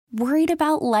Worried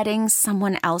about letting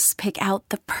someone else pick out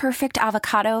the perfect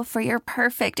avocado for your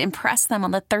perfect impress them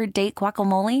on the third date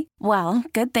guacamole? Well,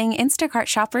 good thing Instacart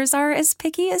shoppers are as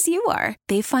picky as you are.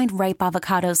 They find ripe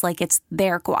avocados like it's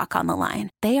their guac on the line.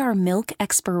 They are milk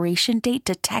expiration date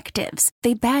detectives.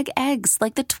 They bag eggs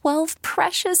like the 12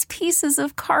 precious pieces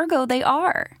of cargo they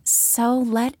are. So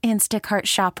let Instacart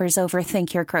shoppers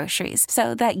overthink your groceries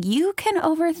so that you can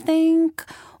overthink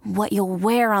what you'll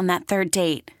wear on that third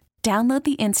date. Download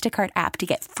the Instacart app to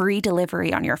get free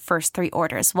delivery on your first 3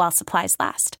 orders while supplies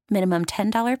last. Minimum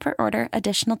 $10 per order.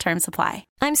 Additional terms apply.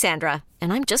 I'm Sandra,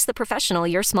 and I'm just the professional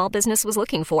your small business was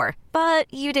looking for. But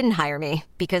you didn't hire me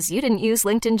because you didn't use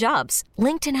LinkedIn Jobs.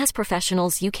 LinkedIn has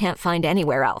professionals you can't find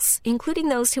anywhere else, including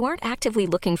those who aren't actively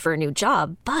looking for a new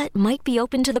job, but might be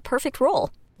open to the perfect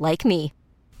role, like me.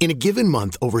 In a given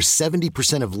month, over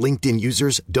 70% of LinkedIn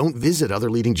users don't visit other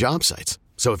leading job sites.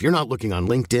 So if you're not looking on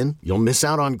LinkedIn, you'll miss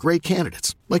out on great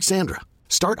candidates like Sandra.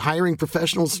 Start hiring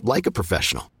professionals like a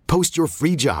professional. Post your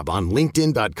free job on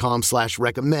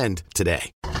linkedin.com/recommend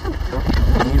today.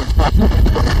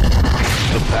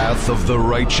 The path of the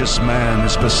righteous man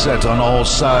is beset on all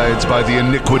sides by the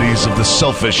iniquities of the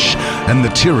selfish and the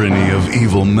tyranny of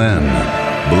evil men.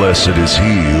 Blessed is he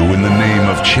who in the name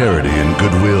of charity and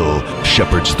goodwill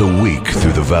shepherds the weak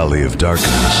through the valley of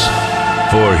darkness.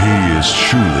 For he is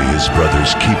truly his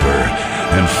brother's keeper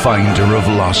and finder of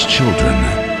lost children.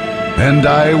 And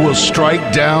I will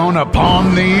strike down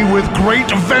upon thee with great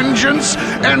vengeance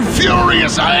and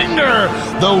furious anger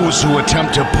those who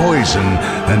attempt to poison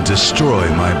and destroy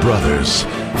my brothers.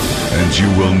 And you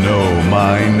will know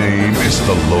my name is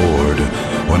the Lord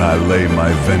when I lay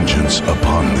my vengeance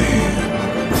upon thee.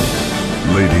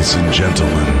 Ladies and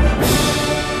gentlemen,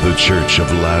 the Church of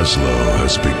Laszlo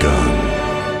has begun.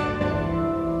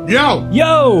 Yo!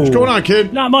 Yo! What's going on,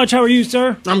 kid? Not much. How are you,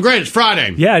 sir? I'm great. It's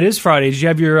Friday. Yeah, it is Friday. Did you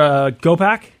have your Go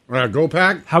Pack? Go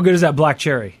Pack? How good is that black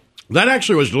cherry? That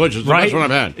actually was delicious. Right? That's what I've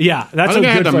had. Yeah, that's I think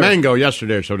I had the flavor. mango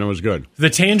yesterday, so it was good. The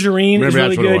tangerine is Maybe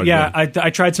really that's what it good. was, Yeah, yeah. I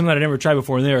tried some that I never tried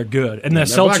before, and they are good. And the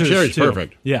That black seltzers, cherry's too.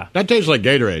 perfect. Yeah. That tastes like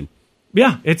Gatorade.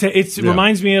 Yeah, it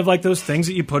reminds me of like those things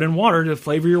that you put in water to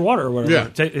flavor your water or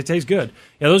whatever. Yeah. It tastes good.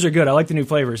 Yeah, those are good. I like the new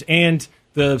flavors. And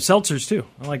the seltzers, too.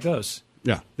 I like those.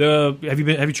 Yeah. Have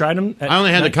you tried them? I only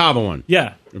had the Cava one.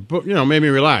 Yeah. But, made me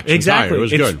relax. Exactly. It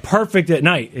was it's good. perfect at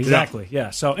night. Exactly.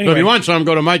 Yeah. So anyway. So if you want some,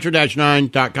 go to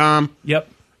mitra-9.com. Yep.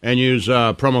 And use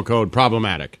promo code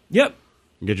problematic. Yep.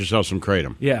 And get yourself some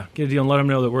Kratom. Yeah. Get a deal and let them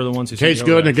know that we're the ones who Tastes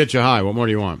good and it gets you high. What more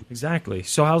do you want? Exactly.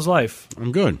 So how's life?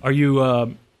 I'm good. Are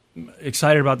you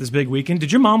excited about this big weekend?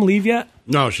 Did your mom leave yet?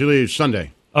 No, she leaves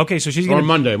Sunday. Okay, so she's Or going to...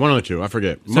 Monday, one of the two. I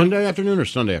forget. Monday afternoon or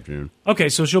Sunday afternoon? Okay,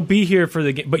 so she'll be here for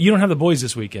the game. But you don't have the boys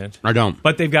this weekend. I don't.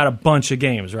 But they've got a bunch of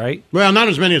games, right? Well, not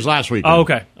as many as last weekend. Oh,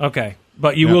 okay.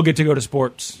 But you will get to go to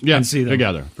sports and see them.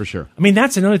 Together, for sure. I mean,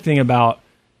 that's another thing about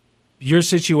your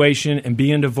situation and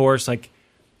being divorced. Like,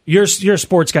 you're a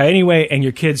sports guy anyway, and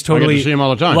your kids totally I get to see them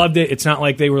all the time. Loved it. It's not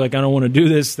like they were like, I don't want to do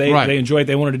this. They enjoyed it.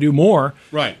 They wanted to do more.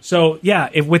 Right. So, yeah,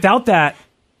 if without that...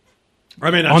 I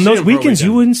mean, on those weekends,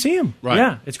 you wouldn't see them. Right.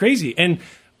 Yeah, it's crazy. And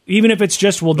even if it's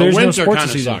just, The there's no winter sports kinda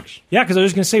this season. sucks. Yeah, because I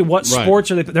was going to say, what Right.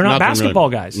 sports are they? They're not Nothing basketball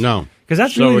really. guys. No. Because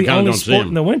that's So we really the kinda only don't see sport them.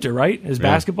 in the winter, right? Is Yeah.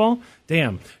 basketball.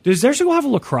 Damn. Does there still have a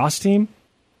lacrosse team?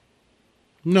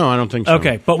 No, I don't think so.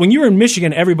 Okay, but when you were in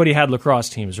Michigan, everybody had lacrosse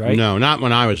teams, right? No, not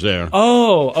when I was there.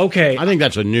 Oh, okay. I think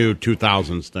that's a new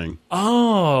 2000s thing.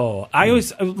 Oh, I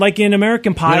always like in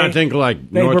American Pie. I think like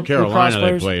they were North Carolina, lacrosse they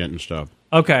players? play it and stuff.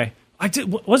 Okay. I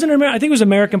think it was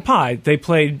American Pie. They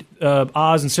played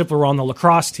Oz and Stifler were on the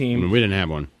lacrosse team. I mean, we didn't have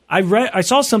one. I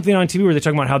saw something on TV where they're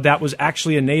talking about how that was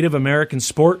actually a Native American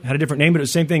sport. Had a different name, but it was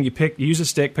the same thing. You use a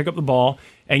stick, pick up the ball,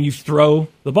 and you throw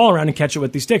the ball around and catch it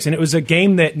with these sticks. And it was a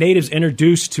game that natives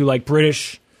introduced to like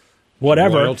British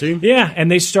whatever. Royalty? Yeah, and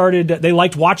they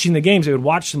liked watching the games. They would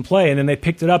watch them play, and then they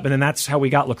picked it up, and then that's how we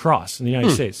got lacrosse in the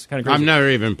United States. Kind of crazy. I've never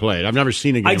even played. I've never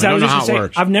seen a game. I was don't know just how gonna it say,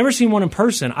 works. I've never seen one in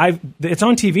person. It's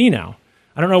on TV now.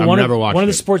 I don't know. I've never watched one of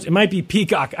the it. sports. It might be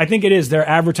Peacock. I think it is. They're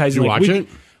advertising. Did you watch it?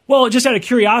 Well, just out of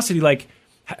curiosity, like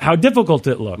how difficult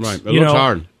it looks. Right. It looks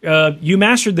hard. You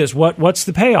mastered this. What's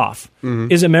the payoff? Mm-hmm.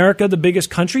 Is America the biggest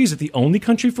country? Is it the only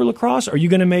country for lacrosse? Are you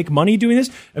going to make money doing this?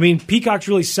 I mean, Peacock's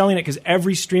really selling it because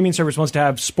every streaming service wants to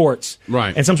have sports,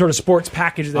 Right. And some sort of sports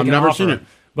package that they I've can never offer. seen it.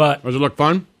 But Does it look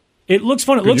fun? it looks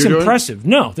fun. It Could looks you do it? impressive.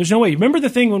 No, there's no way. Remember the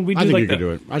thing when we I did think like you could do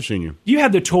it. I've seen you. You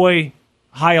had the toy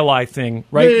Highlight thing,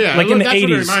 right? Yeah. Like in the that's 80s.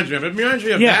 what it reminds me of. It reminds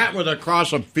me of Yeah. that with a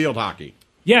cross of field hockey.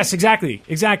 Yes, exactly.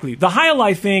 The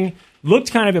Highlight thing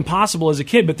looked kind of impossible as a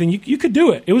kid, but then you could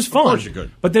do it. It was fun. Of course you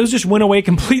could. But those just went away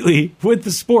completely with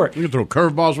the sport. You can throw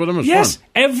curveballs with them. It's Yes, fun.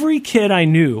 every kid I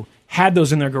knew had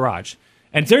those in their garage.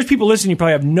 And if there's people listening, you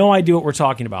probably have no idea what we're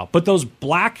talking about. But those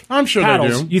black I'm sure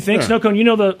paddles, they do. you think, Yeah. Snow Cone, you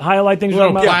know the highlight things A we're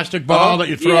little talking about? plastic ball that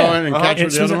you throw in and catch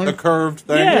with the other one. A curved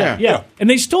thing. Yeah. And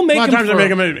they still make A lot of them times for,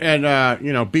 they make them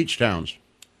at beach towns.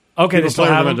 Okay, People they still play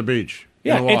with have them at them. the beach.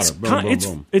 Yeah, in the water. it's Boom, boom,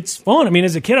 boom. it's fun. I mean,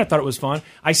 as a kid, I thought it was fun.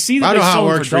 I see that I know they how sold it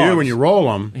them works for for you dogs. when you roll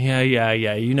them. Yeah.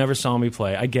 You never saw me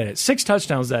play. I get it. 6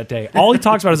 touchdowns that day. All he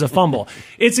talks about is a fumble.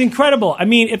 It's incredible. I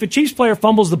mean, if a Chiefs player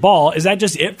fumbles the ball, is that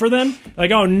just it for them? Like,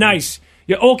 oh, nice.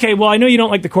 Yeah, okay, well, I know you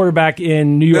don't like the quarterback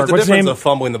in New York. There's a What's his difference name? of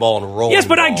fumbling the ball and rolling Yes,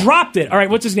 but the I ball. dropped it. All right,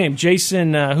 what's his name?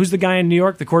 Jason, who's the guy in New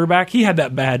York, the quarterback? He had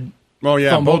that bad Oh,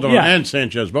 yeah, fumble. both of them. Yeah. And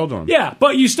Sanchez, both of them. Yeah,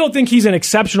 but you still think he's an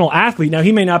exceptional athlete. Now,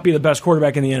 he may not be the best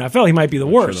quarterback in the NFL. He might be the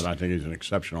Sure worst. that I think he's an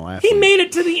exceptional athlete. He made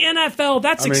it to the NFL.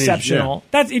 That's I mean, he's- exceptional.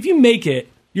 That's if you make it,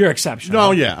 you're exceptional.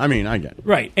 No, yeah, I mean, I get it.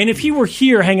 Right. And if he were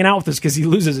here hanging out with us because he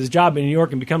loses his job in New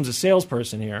York and becomes a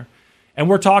salesperson here, and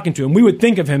we're talking to him, we would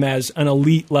think of him as an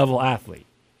elite level athlete.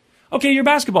 Okay, your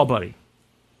basketball buddy,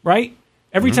 right?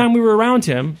 Every time we were around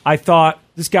him, I thought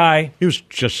this guy. He was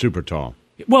just super tall.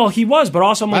 Well, he was, but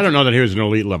also I'm like, I don't know that he was an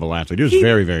elite level athlete. He was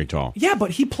very, very tall. yeah,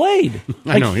 but he played.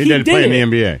 I know, he did play in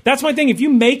the NBA. That's my thing. If you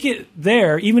make it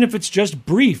there, even if it's just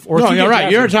brief, or if No, you you're get right.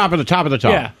 drafted- You're top of the top of the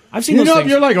top. Yeah, I've seen You those know, if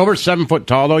things. you're like over 7 foot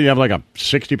tall, though, you have like a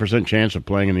 60% chance of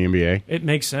playing in the NBA. It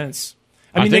makes sense.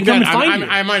 I mean, think they come that- and find you.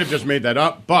 I might have just made that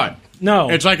up, but No.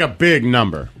 it's like a big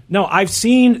number. No, I've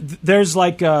seen there's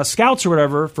like scouts or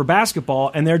whatever for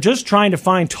basketball, and they're just trying to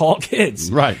find tall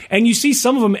kids. Right. And you see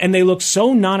some of them, and they look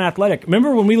so non-athletic.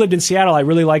 Remember when we lived in Seattle, I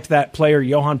really liked that player,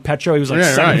 Johan Petro. He was like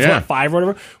Yeah, 7'5" right, yeah. or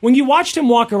whatever. When you watched him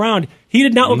walk around, he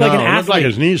did not look like an it athlete. looked like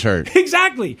his knees hurt.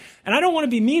 Exactly. And I don't want to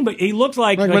be mean, but he looked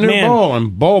like Like Manute man. Bol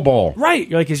and Bol. Right.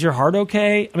 You're like, is your heart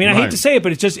okay? I mean, I hate Right. to say it,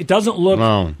 but it doesn't look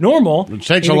No. normal. It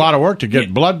takes a lot of work to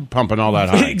get blood pumping all that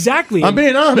high. Exactly. I'm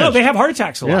being honest. No, they have heart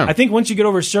attacks a lot. Yeah. I think once you get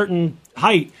over a certain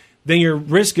height, then your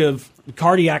risk of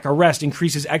cardiac arrest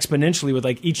increases exponentially with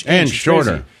like each And inch. It's shorter.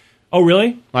 crazy. Oh,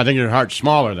 really? I think your heart's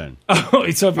smaller then. Oh,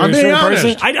 so if you're I'm a being certain person,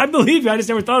 honest. I believe you. I just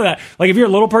never thought of that. Like if you're a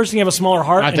little person, you have a smaller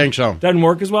heart. I and think so. Doesn't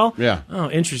work as well. Yeah. Oh,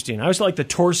 interesting. I always thought like the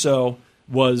torso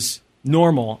was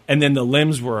normal, and then the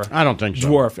limbs were I don't think so.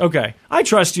 dwarfed. Okay, I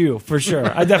trust you for sure.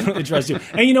 I definitely trust you.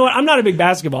 And you know what? I'm not a big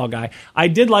basketball guy. I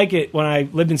did like it when I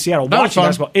lived in Seattle That was watching fun.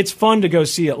 basketball. It's fun to go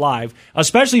see it live,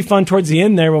 especially fun towards the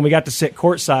end there when we got to sit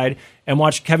courtside and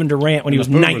watch Kevin Durant when he was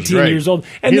The food 19 great. years old.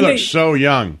 And he then looked so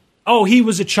young. oh, he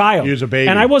was a child. He was a baby.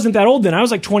 And I wasn't that old then. I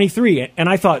was like 23, and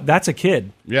I thought that's a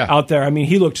kid Yeah. out there. I mean,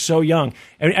 he looked so young.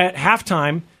 And at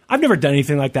halftime, I've never done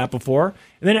anything like that before.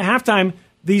 And then at halftime,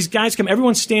 these guys come,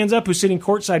 everyone stands up who's sitting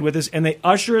courtside with us, and they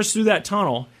usher us through that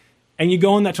tunnel. And you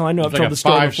go in that tunnel. I know I've It's told like the a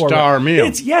story before. but 5-star meal.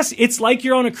 It's like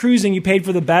you're on a cruise and you paid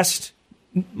for the best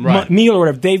Right. meal or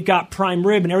whatever. They've got prime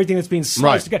rib and everything that's being sliced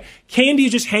Right. together. Candy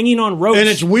is just hanging on ropes. And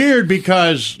it's weird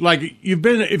because, like,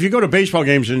 if you go to baseball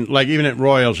games and, like, even at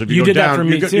Royals, if you, You go did that down, for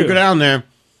me, you too. go down there,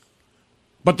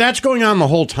 but that's going on the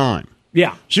whole time.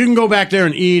 yeah. So you can go back there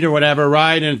and eat or whatever,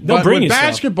 right? And They'll but bring with you stuff.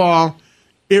 basketball,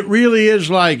 it really is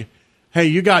like, hey,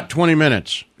 you got 20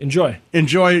 minutes. Enjoy.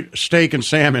 Enjoy steak and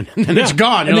salmon, and it's Yeah.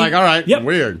 gone. You're And like, then- all right, yep.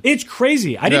 weird. It's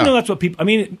crazy. I didn't Yeah. know that's what people. I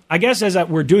mean, I guess as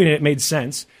we're doing it, it made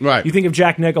sense. Right. You think of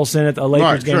Jack Nicholson at the Lakers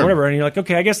Right, game, sure. or whatever, and you're like,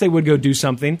 okay, I guess they would go do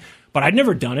something. But I'd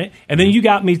never done it. And then you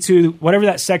got me to whatever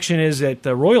that section is at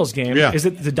the Royals game. Yeah. Is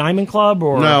it the Diamond Club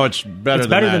or No, it's better. It's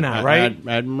better than that, right?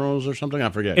 Admirals or something. I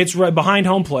forget. It's right behind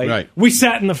home plate. Right. We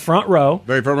sat in the front row.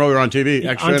 very front row. We were on TV.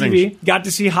 Extra On innings. TV, got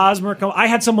to see Hosmer come. I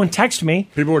had someone text me.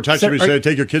 People were texting me Said, saying,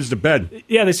 "Take your kids to bed."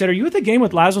 Yeah, they said, "Are you at the game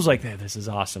with Laszlo?" I was like, hey, "This is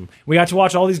awesome." We got to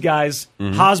watch all these guys,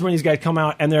 Mm-hmm. Hosmer and these guys come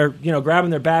out, and they're grabbing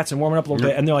their bats and warming up a little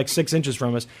bit, and they're like 6 inches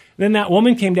from us. And then that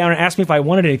woman came down and asked me if I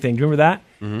wanted anything. Do you remember that?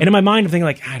 Mm-hmm. And in my mind, I'm thinking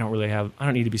like, I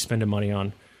don't need to be spending money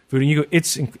on food. And you go,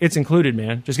 it's included,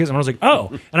 man. Just get some. I was like,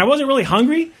 oh, and I wasn't really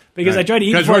hungry because I tried to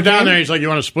eat. Because before we're I down came. there. He's like, "You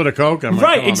want to split a Coke?" I'm like,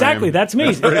 Right, "Come on, exactly. man." That's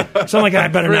me. So I'm like, I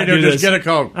better not do Just this. get a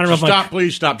Coke. I don't know if Stop,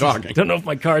 please stop talking. don't know if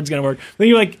my card's gonna work. Then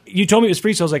you told me it was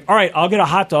free, so I was like, all right, I'll get a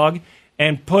hot dog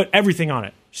and put everything on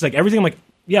it. She's like, everything. I'm like,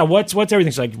 yeah, what's everything?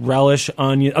 She's like, relish,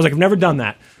 onion. I was like, I've never done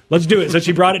that. Let's do it. So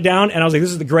she brought it down, and I was like,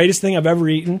 this is the greatest thing I've ever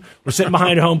eaten. We're sitting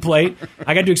behind home plate.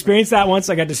 I got to experience that once.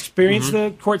 I got to experience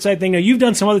the courtside thing. Now, you've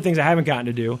done some other things I haven't gotten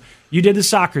to do. You did the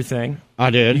soccer thing. I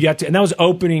did. You got to, and that was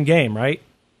opening game, right?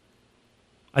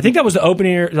 I think that was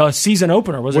the season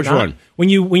opener, was it Which not? one? When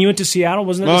you went to Seattle,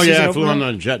 wasn't it? Oh the season yeah, I flew opener?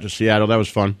 on the jet to Seattle. That was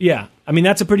fun. Yeah, I mean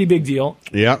that's a pretty big deal.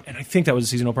 Yeah. And I think that was a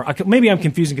season opener. Maybe I'm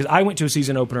confusing because I went to a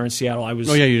season opener in Seattle.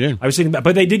 Oh, yeah, you did. I was sitting back,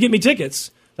 but they did get me tickets.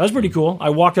 That was pretty cool. I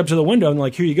walked up to the window and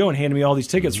like, here you go, and handed me all these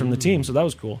tickets from the team. So that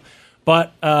was cool.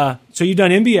 But so you've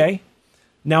done NBA.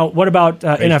 Now, what about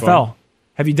NFL?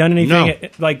 Have you done anything No.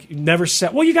 like never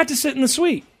sat? Well, you got to sit in the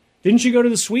suite. Didn't you go to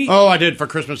the suite? Oh, I did for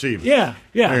Christmas Eve. Yeah.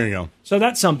 There you go. So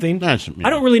that's something. Yeah. I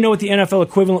don't really know what the NFL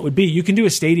equivalent would be. You can do a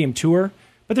stadium tour,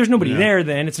 but there's nobody there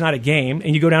then. It's not a game.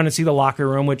 And you go down and see the locker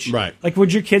room, which, Right. like,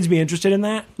 would your kids be interested in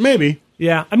that? Maybe.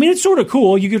 Yeah. I mean, it's sort of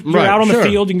cool. You're out on the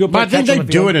field. You can go play But I think catch on they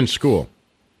the do field. it in school.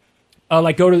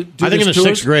 Like, go to do I think in the these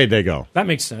tours? 6th grade they go. That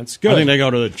makes sense. Good. I think they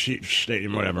go to the Chiefs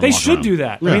Stadium, whatever. They and walk should around. do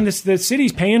that. Yeah. I mean, the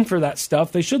city's paying for that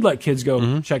stuff. They should let kids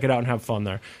go check it out and have fun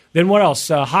there. Then what else?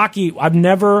 Hockey. I've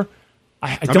never.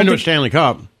 I I've don't been to a think Stanley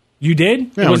Cup. you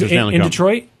did. Yeah, I Was went to it Stanley in Cup.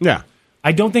 Detroit? Yeah.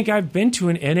 I don't think I've been to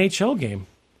an NHL game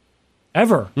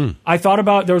ever. I thought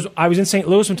about I was in St.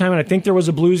 Louis one time, and I think there was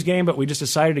a Blues game, but we just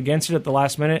decided against it at the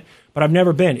last minute. But I've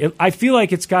never been. I feel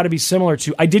like it's got to be similar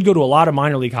to. I did go to a lot of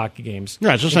minor league hockey games.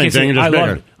 Yeah, it's the same thing, just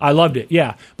bigger. I loved it.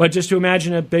 Yeah, but just to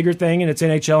imagine a bigger thing, and it's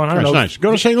NHL, and I don't That's know. nice.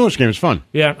 Go to St. Louis game. It's fun.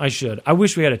 Yeah, I should. I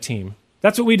wish we had a team.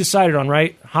 That's what we decided on,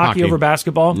 right? Hockey. Hockey. Over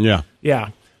basketball. Yeah. Yeah.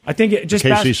 I think it just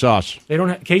KC Sauce. They don't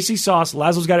have KC Sauce.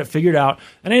 Laszlo's got it figured out,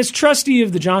 and as trustee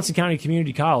of the Johnson County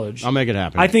Community College, I'll make it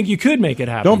happen. I think you could make it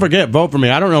happen. Don't forget, vote for me.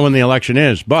 I don't know when the election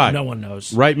is, but No one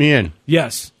knows. write me in.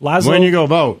 Yes, Laszlo. When you go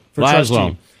vote, for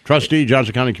Laszlo, trustee,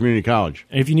 Johnson County Community College.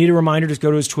 And if you need a reminder, just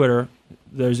go to his Twitter.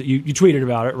 You tweeted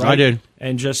about it, right? I did.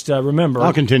 And just remember.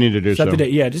 I'll continue to do set so. the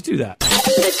date. Yeah, just do that.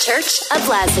 The Church of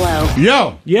Laszlo.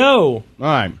 Yo! Yo, All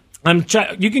right.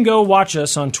 you can go watch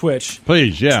us on Twitch.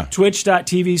 Please, yeah.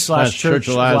 Twitch.tv/Church of Church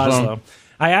of Laszlo. Laszlo.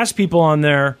 I asked people on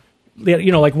there,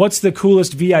 like, what's the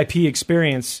coolest VIP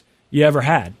experience you ever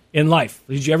had in life?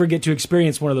 Did you ever get to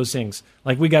experience one of those things?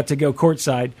 Like, we got to go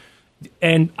courtside.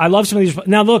 And I love some of these.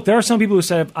 Now, look, there are some people who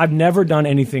say, I've never done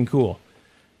anything cool.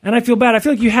 And I feel bad. I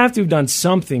feel like you have to have done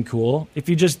something cool if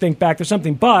you just think back to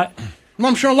something. But Well,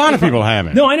 I'm sure a lot of people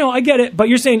haven't. no, I know, I get it. But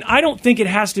you're saying I don't think it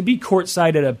has to be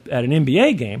courtside at an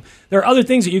NBA game. There are other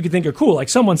things that you could think are cool. Like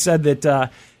someone said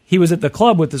that he was at the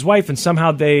club with his wife, and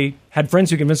somehow they had friends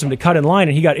who convinced him to cut in line,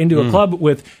 and he got into a club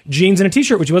with jeans and a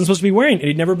T-shirt, which he wasn't supposed to be wearing, and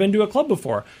he'd never been to a club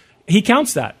before. He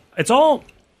counts that. It's all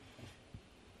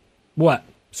what?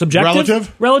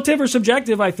 Subjective? Relative or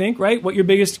subjective, I think, right? What your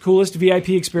biggest, coolest VIP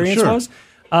experience Sure.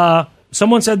 was.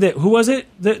 Someone said that, who was it?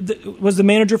 Was the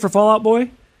manager for Fall Out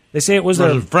Boy? They say it was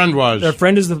Their friend was. Their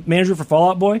friend is the manager for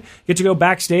Fall Out Boy. Get to go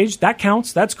backstage. That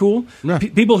counts. That's cool. Yeah.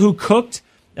 People who cooked.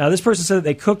 This person said that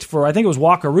they cooked for, I think it was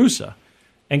Wakarusa,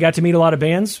 and got to meet a lot of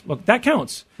bands. Look, that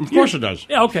counts. Of course it does.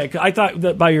 Yeah, okay. I thought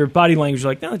that by your body language,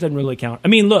 you're like, no, that doesn't really count. I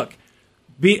mean, look,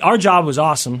 our job was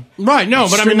awesome. Right, no,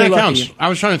 but I mean, Extremely that lucky. counts. I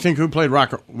was trying to think who played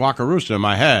Wakarusa in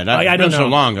my head. I It's don't been so know.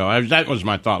 long ago. That was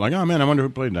my thought. Like, oh, man, I wonder who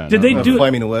played that. Did they do it?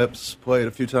 Flaming Lips played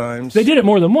a few times. They did it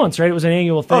more than once, right? It was an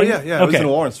annual thing. Oh yeah, yeah. It was Okay. in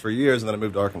Lawrence for years, and then I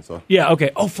moved to Arkansas. Yeah, okay.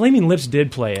 Oh, Flaming Lips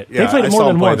did play it. Yeah, They played I it more saw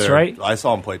than him play once, there. right? I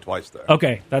saw him play twice there.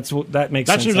 Okay, that makes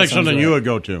That sense. seems like sounds something right. you would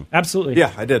go to. Absolutely.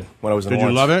 Yeah, I did when I was in Did you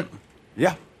Lawrence. love it?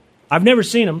 Yeah, I've never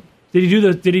seen him. Did he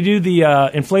do the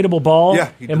inflatable ball? yeah.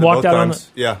 He did and it walked both out on times.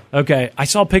 the. Yeah. Okay, I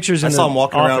saw pictures. I in saw the him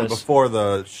walking around office. before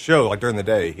the show, like during the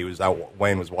day. He was out.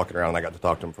 Wayne was walking around, and I got to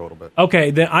talk to him for a little bit.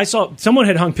 Okay, then I saw someone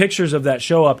had hung pictures of that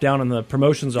show up down in the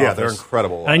promotions office. Yeah, they're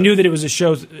incredible. And I knew that it was a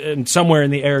show somewhere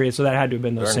in the area, so that had to have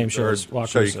been those They're- same they're shows. a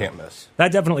show you can't miss.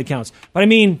 That definitely counts. But I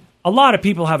mean, a lot of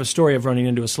people have a story of running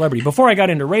into a celebrity. Before I got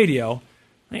into radio,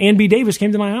 Ann B. Davis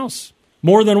came to my house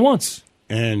more than once.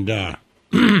 And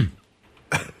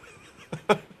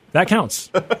That counts.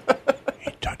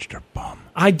 he touched her bum.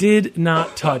 I did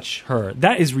not touch her.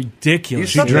 That is ridiculous.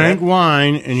 She drank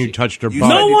wine, and you touched her You butt.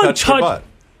 said No you one touched her touched- butt.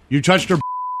 You touched her.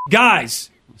 Guys,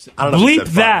 I don't know if you bleep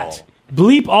said that. butthole.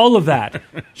 Bleep all of that.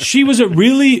 She was a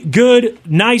really good,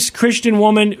 nice Christian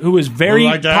woman who was very Would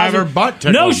like to have her butt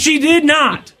tickled. No, she did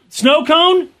not. Snow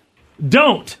cone,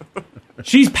 don't.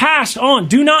 She's passed on.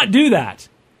 Do not do that.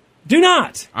 Do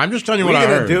not. I'm just telling you We what I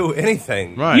didn't heard. do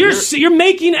anything. Right. You're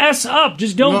making S up.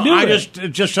 Just don't No, do I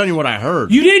it. just telling you what I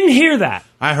heard. You didn't hear that.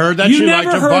 I heard that You she never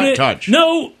liked her heard butt it. touch.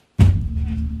 No.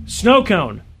 Snow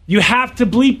cone. You have to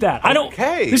bleep that. I don't.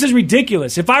 Okay. This is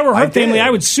ridiculous. If I were her I family, did. I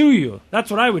would sue you. That's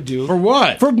what I would do. For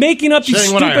what? For making up these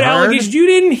Saying what I stupid heard? allegations. You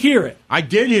didn't hear it. I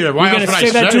did hear it. Why You're else going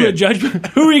would to I say that say to a it? judge?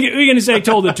 Who are you going to say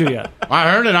told it to you? I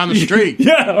heard it on the street.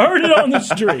 Yeah, I heard it on the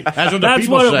street. That's what the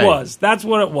people what say. it was. That's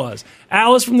what it was.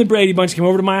 Alice from the Brady Bunch came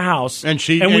over to my house, And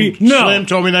no, Slim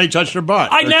told me that he touched her butt.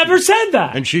 I never said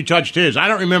that. And she touched his. I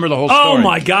don't remember the whole Oh, story.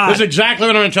 my God. This is exactly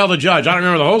what I'm going to tell the judge. I don't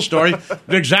remember the whole story.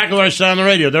 But exactly what I said on the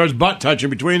radio. There was butt touching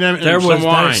between them and there was some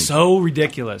wine. that is so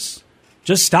ridiculous.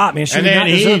 Just stop, man. She and did then not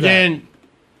deserve that. then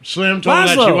Slim told her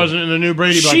that she Laszlo. wasn't in the new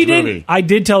Brady Bunch She did. movie. I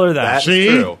did tell her that. That's See?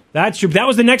 true. That's true. That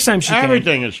was the next time she came.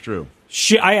 Everything is true.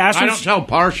 I asked her. I don't tell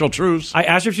partial truths. I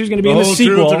asked her if she was going to be The in the whole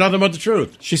sequel. truth or nothing but the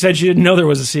truth. She said she didn't know there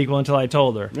was a sequel until I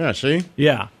told her. Yeah, see?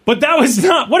 Yeah. But that was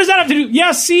not. What does that have to do?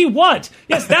 Yeah, see what?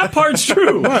 Yes, that part's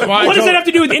true. What does that have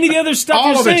to do with any of the other stuff All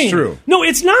you're of saying? it's true. No,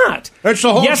 it's not. It's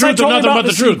the whole Yes, I truth told and her nothing about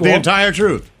but the truth. sequel. The entire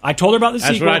truth. I told her about the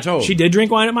That's sequel. what I told. She did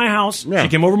drink wine at my house. Yeah. She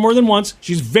came over more than once.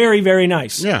 She's very, very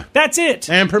nice. Yeah. That's it.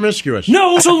 And promiscuous.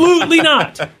 No, absolutely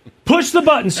not. Push the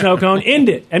button, Snow Cone. End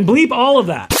it. And bleep all of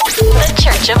that. The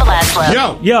Church of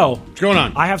Laszlo. Yo. What's going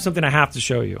on? I have something I have to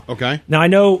show you. Okay. Now, I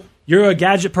know you're a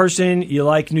gadget person. You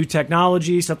like new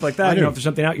technology, stuff like that. I You do. know, if there's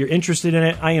something out, you're interested in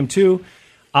it. I am too.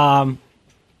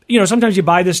 You know, sometimes you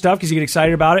buy this stuff because you get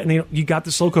excited about it, and then you got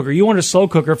the slow cooker. You wanted a slow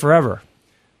cooker forever,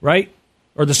 right?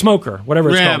 Or the smoker, whatever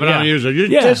it's Yeah, called. but I don't use it.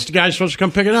 This guy's supposed to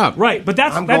come pick it up. Right, but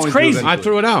that's I'm going to crazy. I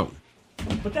threw it out.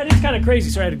 But that is kind of crazy.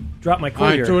 Sorry, I had to drop my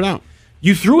cord I here. threw it out.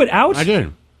 You threw it out? I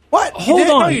did. What? Hold you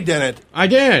did? on. No, you didn't. I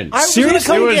did. I was Seriously?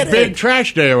 gonna It come was get big it.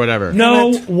 trash day or whatever.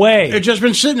 No way. It's just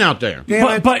been sitting out there.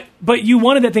 Damn it. But you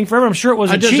wanted that thing forever. I'm sure it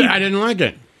wasn't cheap. I didn't like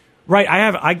it. Right,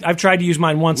 I've tried to use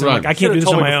mine once, and I'm Right. like, I can't do this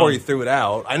told on me my before own. you threw it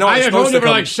out. I know. I was had supposed told you to for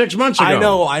come- like 6 months ago. I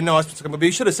know. I was supposed to come, but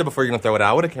you should have said before you're going to throw it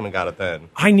out. I would have came and got it then.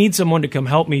 I need someone to come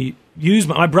help me use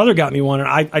my brother got me one, and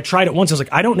I tried it once. I was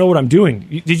like, I don't know what I'm doing.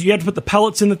 You have to put the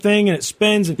pellets in the thing, and it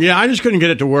spins. And Yeah, I just couldn't get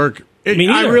it to work. Me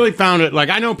I neither. really found it, like,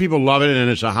 I know people love it and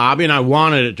it's a hobby, and I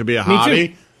wanted it to be a Me hobby.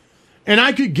 too. And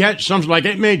I could get some, like,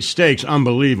 it made steaks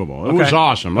unbelievable. It was Okay.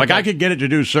 awesome. Like, I could get it to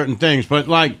do certain things, but,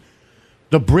 like,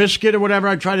 the brisket or whatever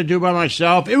I tried to do by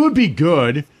myself, it would be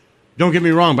good. Don't get me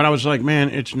wrong, but I was like, man,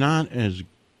 it's not as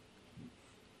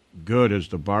good as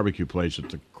the barbecue place at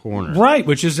the corner. right,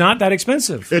 which is not that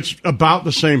expensive. It's about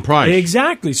the same price.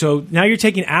 Exactly. So now you're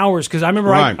taking hours because I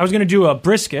remember Right. I was going to do a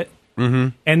brisket,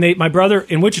 and my brother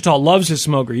in Wichita loves his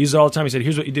smoker. He uses it all the time. He said,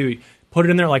 "Here's what you do: you put it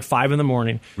in there at like 5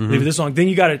 a.m, leave it this long. Then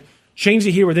you got to change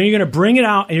the heater. Then you're going to bring it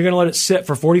out and you're going to let it sit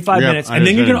for 45 Yep, minutes, I and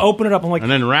then you're going understand. to open it up." I'm like, And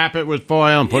then wrap it with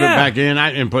foil and put Yeah. it back in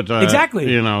and put the Exactly.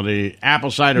 the apple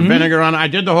cider vinegar on it. I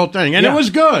did the whole thing, and Yeah. it was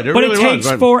good. It but really it takes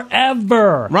was.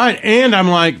 forever. Right, and I'm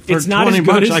like, for It's not as 20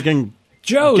 good bucks, as I can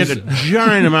Joe's. get a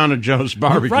giant amount of Joe's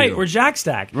barbecue. Right, or Jack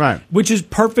Stack. Right. Which is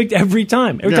perfect every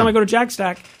time. Every Yeah. time I go to Jack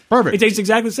Stack, Perfect. it tastes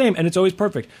exactly the same, and it's always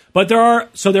perfect. But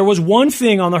there was one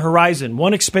thing on the horizon,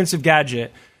 one expensive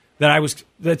gadget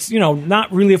that's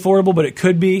not really affordable, but it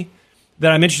could be,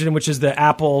 that I'm interested in, which is the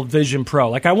Apple Vision Pro.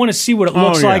 Like, I want to see what it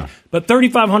looks yeah. like, but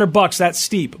 $3,500, that's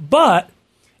steep. But,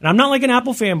 and I'm not like an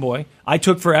Apple fanboy, I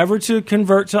took forever to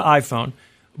convert to iPhone,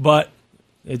 but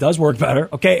it does work better.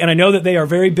 Okay, and I know that they are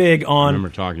very big I on. remember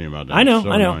talking about that. I know. It's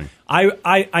so annoying.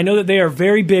 I know that they are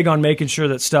very big on making sure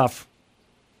that stuff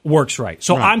works right.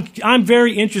 So Right. I'm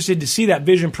very interested to see that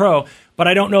Vision Pro, but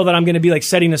I don't know that I'm going to be like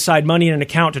setting aside money in an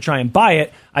account to try and buy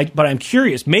it. But I'm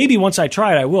curious. Maybe once I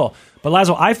try it, I will. But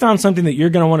Laszlo, I found something that you're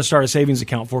going to want to start a savings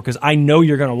account for because I know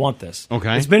you're going to want this.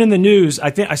 Okay. It's been in the news.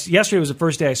 Yesterday was the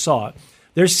first day I saw it.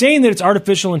 They're saying that it's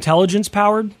artificial intelligence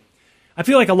powered. I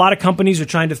feel like a lot of companies are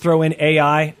trying to throw in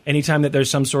AI anytime that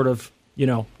there's some sort of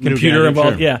computer gadget, involved.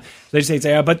 sure. Yeah, they say it's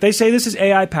AI, but they say this is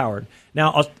AI powered.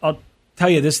 Now I'll tell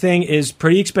you, this thing is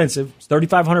pretty expensive. It's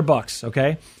 $3,500.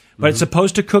 Okay. But it's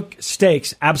supposed to cook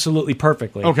steaks absolutely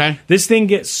perfectly. Okay. This thing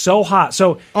gets so hot.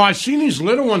 So Oh, I've seen these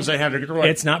little ones they have. Like,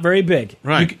 it's not very big.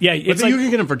 right. Yeah. But It's then like, you can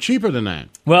get them for cheaper than that.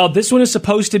 well, this one is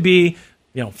supposed to be,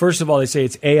 first of all, they say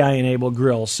it's AI-enabled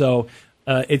grill, so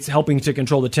it's helping to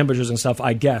control the temperatures and stuff,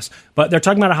 I guess. But they're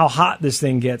talking about how hot this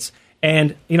thing gets.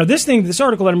 And, this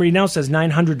article that I'm reading now says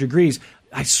 900 degrees.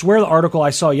 I swear the article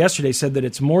I saw yesterday said that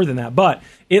it's more than that. But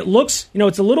it looks,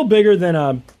 it's a little bigger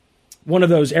than one of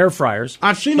those air fryers.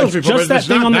 I've seen But those before, just but that it's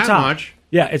thing not on the that top. much.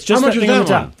 Yeah, it's just How much that is thing on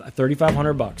the that top.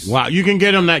 $3,500. Wow, you can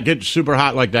get them that get super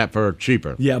hot like that for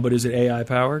cheaper. Yeah, but is it AI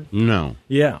powered? No.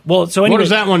 Yeah. Well, so anyway, What does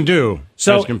that one do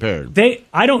so as compared?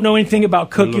 I don't know anything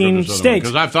about cooking steaks.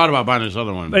 Because I've thought about buying this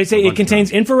other one. But I say it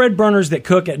contains infrared burners that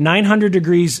cook at 900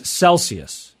 degrees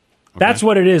Celsius. That's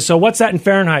what it is. So what's that in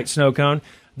Fahrenheit, Snow Cone?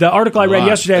 The article I read lot.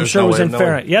 yesterday, I'm There's sure no was way in of knowing.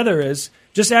 Fahrenheit. Yeah, there is.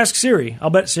 Just ask Siri. I'll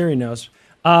bet Siri knows.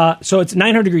 So it's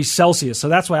 900 degrees Celsius. So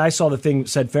that's why I saw the thing that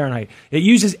said Fahrenheit. It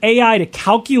uses AI to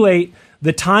calculate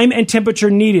the time and temperature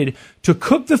needed to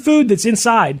cook the food that's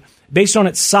inside based on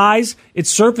its size, its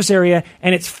surface area,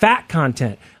 and its fat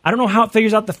content. I don't know how it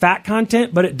figures out the fat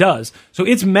content, but it does. So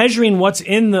it's measuring what's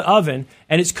in the oven,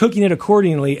 and it's cooking it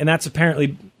accordingly, and that's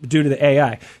apparently due to the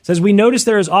AI. It says, we notice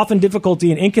there is often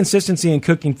difficulty and inconsistency in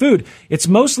cooking food. It's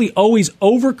mostly always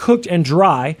overcooked and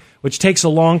dry, which takes a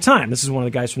long time. This is one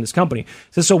of the guys from this company. It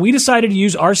says, so we decided to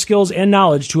use our skills and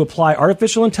knowledge to apply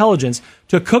artificial intelligence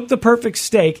to cook the perfect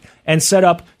steak and set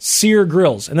up Sear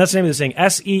Grills. And that's the name of this thing,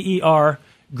 SEER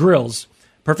Grills.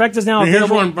 Perfecta's now Here's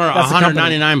available. one for That's the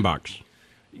company. $199.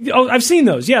 Oh, I've seen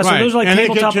those. Yeah, so Right. those are like And it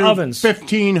tabletop gets to ovens.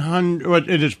 1,500. Well,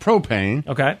 it is propane.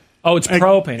 Okay. Oh, it's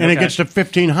propane. And it okay. gets to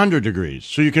 1,500 degrees,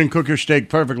 so you can cook your steak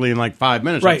perfectly in like 5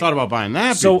 minutes. Right. I thought about buying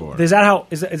that So before. is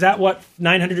that what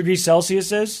 900 degrees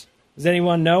Celsius is? Does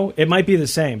anyone know? It might be the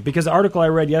same because the article I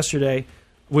read yesterday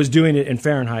was doing it in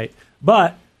Fahrenheit.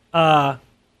 But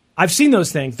I've seen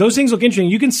those things. Those things look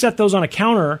interesting. You can set those on a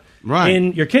counter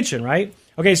in your kitchen, right?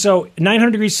 Okay, so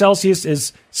 900 degrees Celsius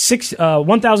is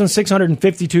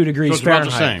 1,652 degrees So it's about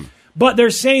Fahrenheit. the same. But they're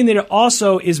saying that it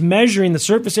also is measuring the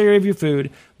surface area of your food,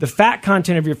 the fat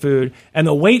content of your food, and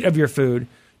the weight of your food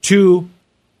to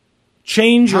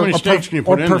change How many steaks can you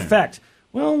put in there? perfect.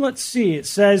 Well, let's see. It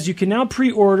says you can now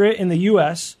pre-order it in the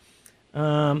U.S.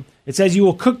 It says you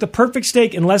will cook the perfect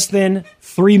steak in less than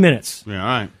 3 minutes. Yeah, all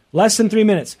right. Less than 3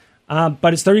 minutes.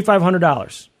 But it's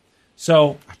 $3,500.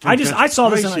 So I saw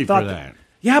this and I pricey thought for that.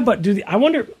 Yeah, but I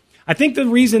wonder. I think the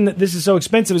reason that this is so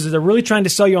expensive is that they're really trying to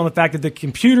sell you on the fact that the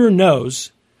computer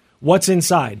knows what's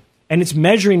inside and it's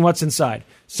measuring what's inside.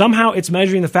 Somehow it's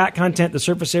measuring the fat content, the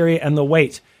surface area, and the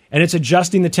weight, and it's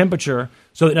adjusting the temperature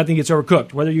so that nothing gets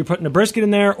overcooked. Whether you're putting a brisket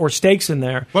in there or steaks in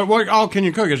there. But what all can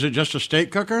you cook? Is it just a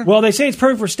steak cooker? Well, they say it's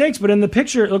perfect for steaks, but in the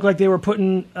picture it looked like they were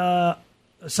putting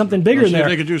something bigger in there. If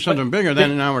they could do something bigger,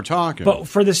 then now we're talking. But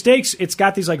for the steaks, it's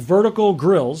got these like vertical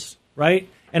grills, right?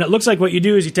 And it looks like what you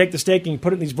do is you take the steak and you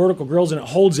put it in these vertical grills and it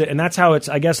holds it, and that's how it's,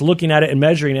 I guess, looking at it and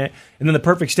measuring it, and then the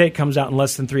perfect steak comes out in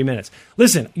less than 3 minutes.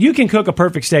 Listen, you can cook a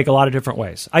perfect steak a lot of different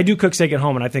ways. I do cook steak at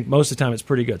home, and I think most of the time it's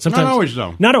pretty good. Sometimes, not always,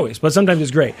 though. Not always, but sometimes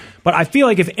it's great. But I feel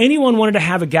like if anyone wanted to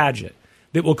have a gadget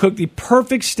that will cook the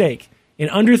perfect steak in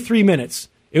under 3 minutes,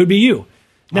 it would be you.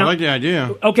 Now, I like the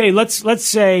idea. Okay, let's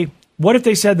say, what if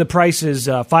they said the price is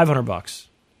 $500?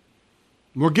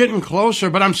 We're getting closer,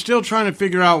 but I'm still trying to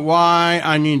figure out why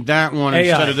I need that one AI.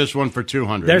 instead of this one for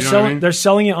 $200. They're You know what I mean? They're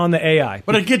selling it on the AI.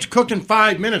 But it gets cooked in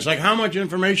 5 minutes. Like, how much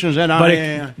information is that on But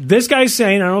AI? this guy's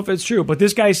saying, I don't know if it's true, but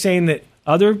this guy's saying that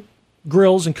other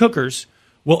grills and cookers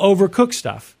will overcook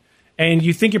stuff. And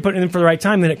you think you're putting it in for the right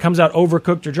time, then it comes out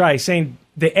overcooked or dry. He's saying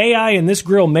the AI in this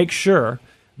grill makes sure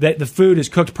that the food is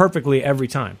cooked perfectly every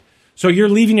time. So you're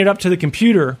leaving it up to the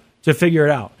computer to figure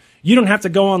it out. You don't have to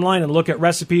go online and look at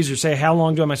recipes or say, how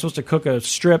long am I supposed to cook a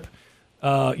strip?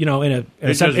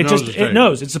 It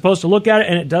knows. It's supposed to look at it,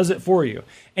 and it does it for you.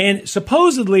 And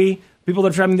supposedly, people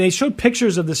that are trying, they showed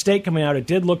pictures of the steak coming out. It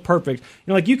did look perfect.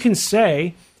 Like you can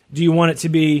say, do you want it to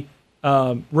be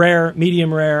rare,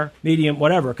 medium,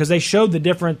 whatever? Because they showed the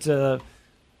different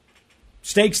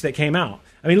steaks that came out.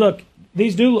 I mean, look,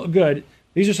 these do look good.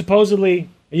 These are supposedly,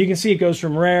 you can see it goes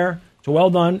from rare to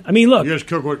well done. I mean, look. You just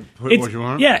cook what you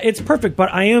want? Yeah, it's perfect.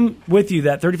 But I am with you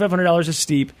that $3,500 is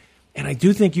steep, and I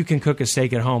do think you can cook a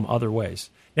steak at home other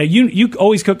ways. Now, you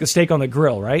always cook the steak on the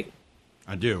grill, right?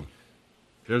 I do.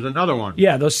 There's another one.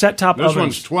 Yeah, those set-top ovens.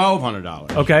 This one's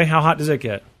 $1,200. Okay, how hot does it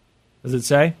get? Does it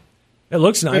say? It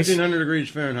looks nice. 1,500 degrees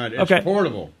Fahrenheit. It's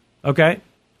portable. Okay.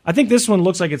 I think this one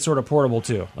looks like it's sort of portable,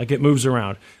 too. Like it moves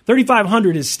around.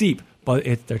 $3,500 is steep.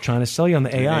 But they're trying to sell you on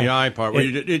the AI. The AI part.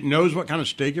 It knows what kind of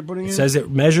steak you're putting in? It says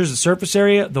it measures the surface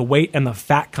area, the weight, and the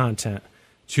fat content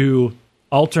to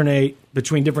alternate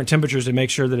between different temperatures to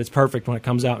make sure that it's perfect when it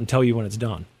comes out and tell you when it's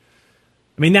done.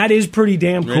 I mean, that is pretty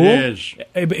damn cool. It is.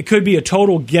 It could be a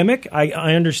total gimmick.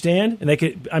 I understand. And they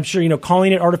could, I'm sure,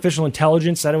 calling it artificial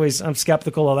intelligence, I'm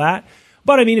skeptical of that.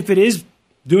 But, I mean, if it is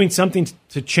doing something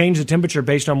to change the temperature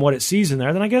based on what it sees in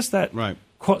there, then I guess that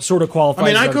sort of qualifies. I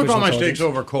mean, I as cook all my artificial steaks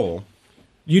over coal.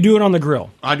 You do it on the grill.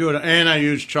 I do it, and I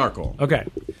use charcoal. Okay.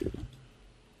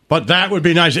 But that would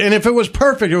be nice. And if it was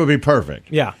perfect, it would be perfect.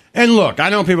 Yeah. And look,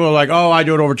 I know people are like, oh, I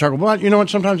do it over charcoal. But you know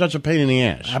what? Sometimes that's a pain in the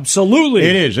ass. Absolutely.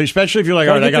 It is, especially if you're like,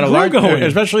 all right, I got to light,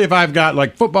 especially if I've got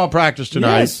like football practice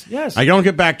tonight. Yes. I don't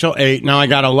get back till 8. Now I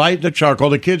got to light the charcoal.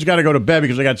 The kids got to go to bed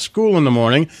because they got school in the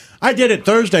morning. I did it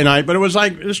Thursday night, but it was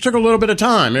like, this took a little bit of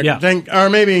time. Or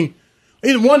maybe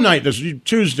either one night, this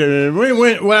Tuesday,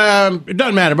 it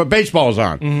doesn't matter, but baseball's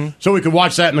on. Mm-hmm. So we could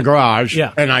watch that in the garage,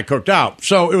 and I cooked out.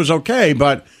 So it was okay,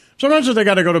 but sometimes if they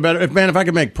got to go to bed, if I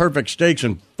could make perfect steaks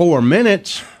in 4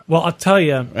 minutes. Well, I'll tell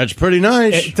you. That's pretty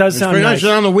nice. It does sound pretty nice.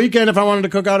 And on the weekend, if I wanted to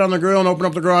cook out on the grill and open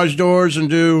up the garage doors and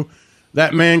do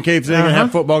that man cave thing and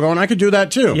have football going, I could do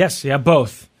that too. Yes,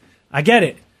 both. I get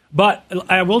it. But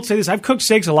I will say this. I've cooked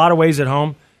steaks a lot of ways at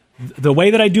home. The way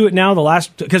that I do it now,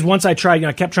 because once I tried,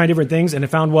 I kept trying different things, and I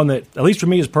found one that, at least for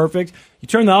me, is perfect. You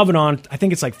turn the oven on, I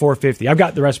think it's like 450. I've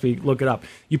got the recipe, look it up.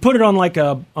 You put it on like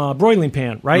a broiling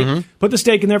pan, right? Mm-hmm. Put the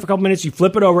steak in there for a couple minutes, you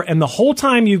flip it over, and the whole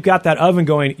time you've got that oven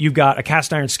going, you've got a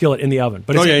cast iron skillet in the oven,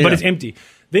 but it's empty.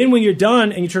 Then when you're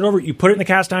done and you turn it over, you put it in the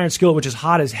cast iron skillet, which is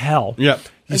hot as hell. Yep.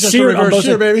 You It's just sear a it on reverse both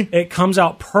sear, sides. baby. It comes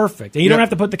out perfect. And you Yep. don't have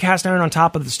to put the cast iron on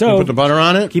top of the stove. You put the butter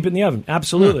on it? Keep it in the oven.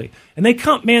 Absolutely. And they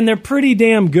come, man, they're pretty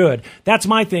damn good. That's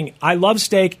my thing. I love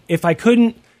steak. If I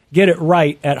couldn't get it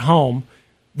right at home,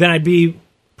 then I'd be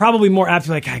probably more apt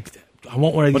to I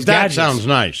want one of these But that gadgets. sounds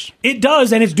nice. It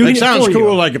does, and it's doing It it sounds for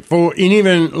cool, you. like and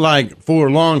even like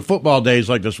for long football days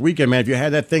like this weekend, man. If you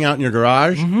had that thing out in your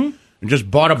garage and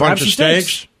just bought a bunch of some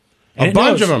steaks, And a it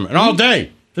bunch knows. of them, and all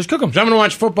day. Just cook them. So I'm going to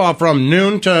watch football from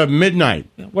noon to midnight.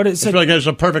 What it I said, feel like it's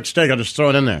a perfect steak. I'll just throw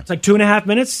it in there. it's like 2.5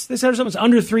 minutes. They said or something. It's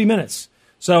under 3 minutes.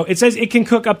 So it says it can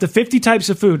cook up to 50 types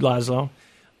of food, Laszlo.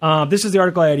 This is the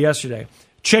article I had yesterday: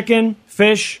 chicken,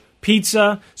 fish,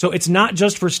 pizza. So it's not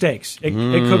just for steaks. It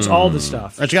cooks all the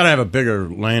stuff. It's got to have a bigger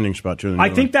landing spot too. Than the I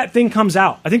other think that thing comes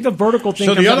out. I think the vertical thing.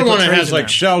 So comes the out other and one puts that trays has in like there.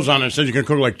 shells on it says you can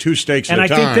cook like 2 steaks And at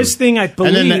a I time. think this thing, I And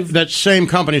then believe- that same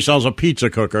company sells a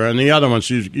pizza cooker, and the other one,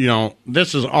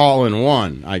 this is all in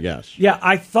one, I guess. Yeah,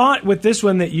 I thought with this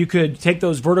one that you could take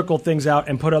those vertical things out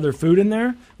and put other food in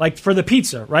there, like for the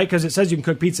pizza, right? Because it says you can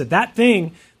cook pizza. That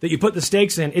thing that you put the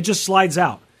steaks in, it just slides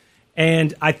out.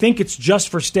 And I think it's just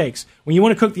for steaks. When you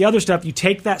want to cook the other stuff, you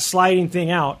take that sliding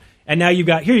thing out, and now you've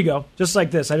got, here you go, just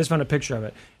like this. I just found a picture of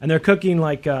it. And they're cooking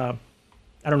like, I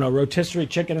don't know, rotisserie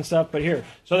chicken and stuff, but here.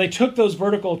 So they took those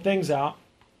vertical things out,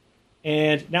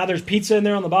 and now there's pizza in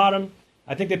there on the bottom.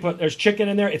 I think there's chicken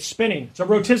in there. It's spinning. It's a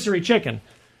rotisserie chicken.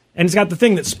 And it's got the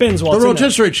thing that spins while The it's in there.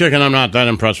 rotisserie chicken, I'm not that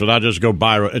impressed with. I'll just go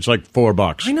buy. It's like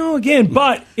 $4. I know, again,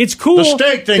 but it's cool. The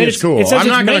steak thing that is cool. it says I'm it's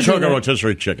not going to cook measuring a it.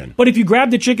 rotisserie chicken. But if you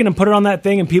grab the chicken and put it on that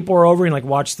thing and people are over and like,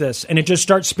 watch this, and it just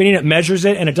starts spinning, it measures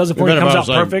it, and it does it for you, it comes out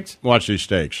perfect. Watch these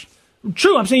steaks.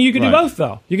 True, I'm saying you could do Right. both,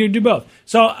 though. You could do both.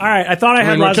 So, all right, I thought I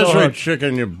had Laszlo rotisserie hooked.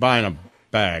 chicken, you're buying a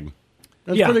bag.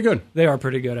 That's Yeah, pretty good. They are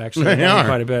pretty good, actually. They are.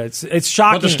 Quite a bit. It's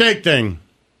shocking. But the steak thing,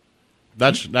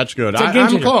 that's good. It's a game I'm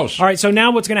changer. close. All right, so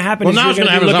now what's going to happen Well, is now you're it's going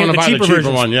gonna to be happen. looking I'm at gonna the buy the cheaper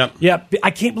cheaper versions. one, Yep.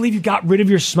 I can't believe you got rid of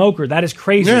your smoker. That is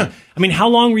crazy. Yeah. I mean, how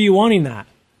long were you wanting that?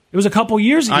 It was a couple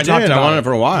years that you I talked did. about I wanted it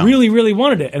for a while. Really, really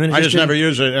wanted it. And then it I just didn't- never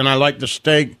use it, and I like the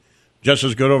steak just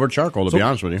as good over charcoal, to be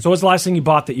honest with you. So what's the last thing you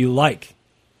bought that you like?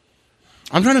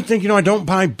 I'm trying to think, I don't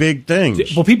buy big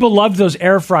things. Well, people loved those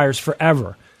air fryers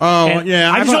forever. Oh, And yeah.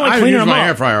 I just don't like cleaning use them my up.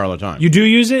 air fryer all the time. You do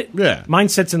use it? Yeah. Mine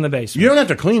sits in the basement. You don't have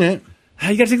to clean it.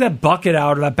 You got to take that bucket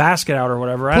out or that basket out or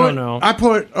whatever. I don't know. I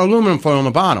put aluminum foil on the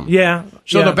bottom. Yeah.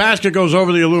 So yeah. the basket goes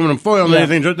over the aluminum foil, and Yeah.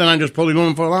 then I just pull the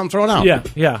aluminum foil out and throw it out.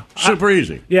 Yeah. Super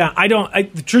easy. Yeah, I don't.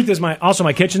 The truth is, my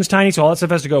kitchen's tiny, so all that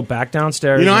stuff has to go back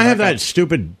downstairs. I and have back that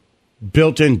stupid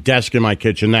built-in desk in my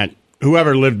kitchen that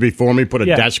whoever lived before me put a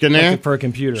Yeah, desk in like there for a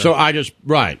computer. So I just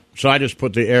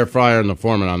put the air fryer and the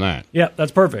Foreman on that. Yeah,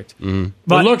 that's perfect. It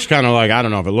But looks kind of like, I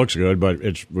don't know if it looks good, but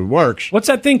it works. what's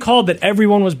that thing called that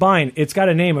everyone was buying? It's got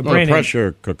a name, a brand name.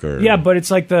 Pressure cooker. Yeah, but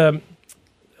it's like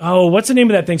what's the name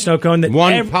of that thing, Snow Cone? That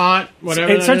pot,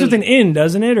 whatever. It starts with an N,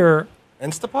 doesn't it? Or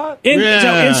Instapot? there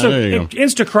you go.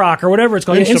 Instacrock or whatever it's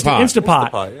called. Instapot.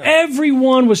 Instapot. Yeah.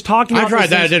 Everyone was talking I about tried those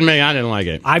that. things. I didn't like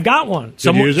it. I've got one.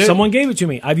 you use it? Someone gave it to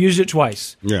me. I've used it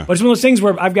twice. Yeah. But it's one of those things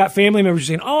where I've got family members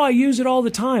saying, "Oh, I use it all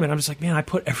the time," and I'm just like, "Man, I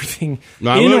put everything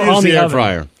No, I in will or use on the air oven."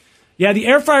 fryer. Yeah, the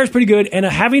air fryer is pretty good, and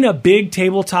having a big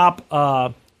tabletop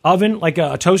oven, like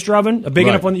a toaster oven, a big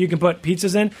Right. enough one that you can put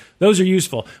pizzas in, those are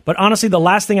useful. But honestly, the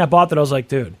last thing I bought that I was like,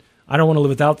 dude, I don't want to live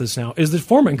without this now, is the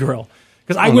Foreman grill.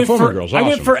 Because I went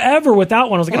awesome. forever without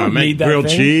one. I was like, I don't Make need that grilled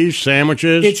thing. cheese,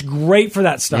 sandwiches. It's great for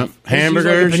that stuff. I just use it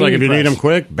Hamburgers, a like if panini you need press. them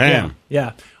quick, bam.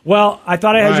 Yeah. Well, I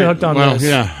thought I had you hooked on this.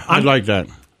 Yeah, I'd like that.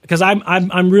 Because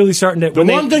I'm really starting to. The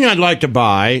one thing I'd like to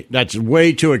buy that's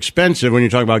way too expensive when you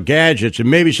talk about gadgets, and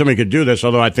maybe somebody could do this,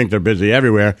 although I think they're busy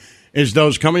everywhere, is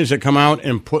those companies that come out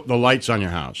and put the lights on your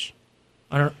house.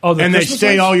 I don't. Oh, the And they Christmas stay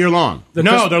lights? all year long. The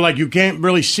No, Christ- they're like, you can't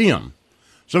really see them.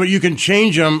 So you can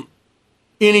change them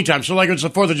anytime. So like it's the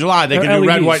 4th of July, they They're can do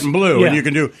red, LEDs. white, and blue. Yeah. And you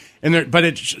can do, but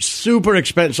it's super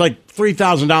expensive. It's like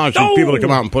 $3,000 for Oh! people to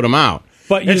come out and put them out.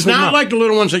 But it's usually not not. like the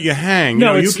little ones that you hang.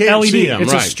 No, you it's can't LED. see them.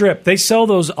 It's right. a strip. They sell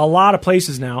those a lot of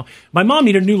places now. My mom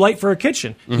needed a new light for her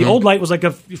kitchen. The old light was like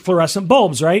a fluorescent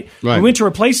bulbs, right? Right. We went to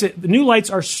replace it. The new lights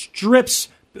are strips,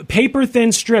 paper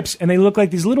thin strips, and they look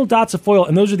like these little dots of foil,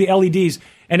 and those are the LEDs,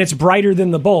 and it's brighter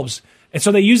than the bulbs. And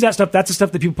so they use that stuff. That's the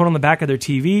stuff that people put on the back of their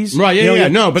TVs. Right, yeah, You know, yeah.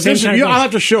 No, but same this is, kind of thing. I'll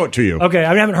have to show it to you. Okay,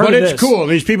 I haven't heard but of it's this. cool.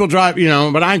 These people drive,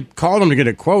 but I called them to get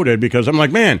it quoted because I'm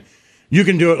like, man, You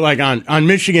can do it like on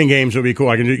Michigan games would be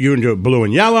cool. You can do it blue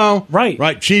and yellow.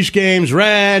 Right. Chiefs games,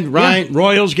 red, right? Yeah.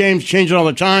 Royals games, change it all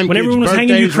the time. When everyone was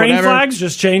hanging Ukraine flags,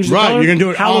 just change the color. You can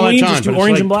do it Halloween, all the time. Just do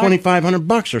orange and black.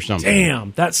 $2,500 or something.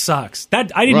 Damn, that sucks. I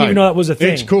didn't even know that was a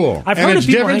thing. It's cool. I've heard it's of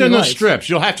people different than the lights. strips.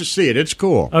 You'll have to see it. It's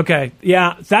cool. Okay.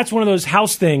 Yeah, that's one of those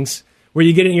house things where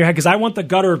you get it in your head, because I want the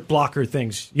gutter blocker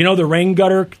things. You know, the rain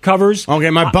gutter covers? Okay,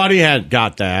 my buddy had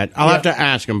got that. I'll have to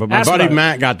ask him, but my buddy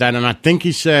Matt got that, and I think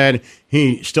he said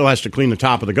he still has to clean the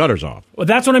top of the gutters off. Well,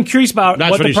 that's what I'm curious about,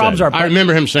 what the problems are. I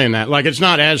remember him saying that. Like, it's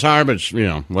not as hard, but it's,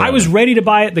 whatever. I was ready to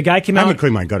buy it. The guy came out. I haven't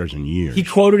cleaned my gutters in years. He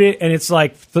quoted it, and it's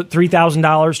like $3,000,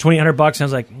 $2,800. And I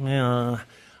was like,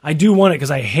 I do want it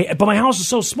because I hate it. But my house is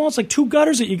so small. It's like 2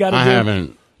 gutters that you got to do. I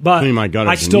haven't cleaned my gutters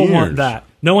in years. I still want that.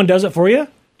 No one does it for you?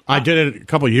 I did it a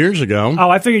couple years ago. Oh,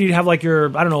 I figured you'd have like your,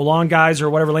 lawn guys or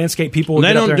whatever, landscape people.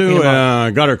 They don't do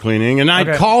gutter cleaning. And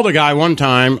I called a guy one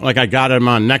time, like I got him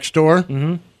on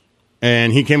Nextdoor,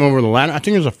 and he came over with a ladder. I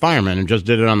think he was a fireman and just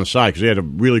did it on the side because he had a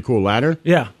really cool ladder.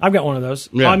 Yeah, I've got one of those.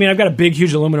 Yeah. Well, I've got a big,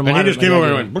 huge aluminum ladder. And he just came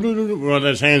over and went, with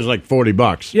his hands like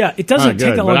 $40. Yeah, it doesn't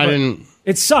take that long. But I didn't.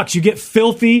 It sucks. You get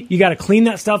filthy. You got to clean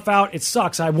that stuff out. It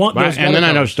sucks. I want those. And then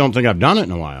I just don't think I've done it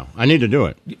in a while. I need to do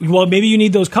it. Well, maybe you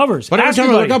need those covers. But every time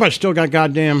I look up, I still got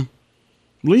goddamn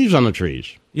leaves on the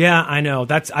trees. Yeah, I know.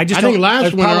 I think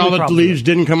last winter all the leaves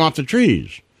didn't come off the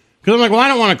trees. Because I'm like, well, I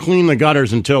don't want to clean the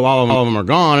gutters until all of them are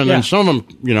gone. And then some of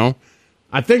them,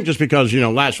 I think just because,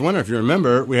 last winter, if you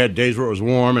remember, we had days where it was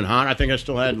warm and hot. I think I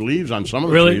still had leaves on some of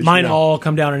the trees. Really? Mine all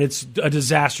come down, and it's a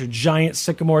disaster. Giant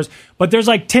sycamores. But there's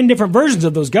like 10 different versions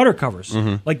of those gutter covers.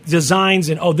 Like designs,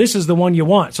 and, this is the one you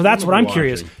want. So that's what I'm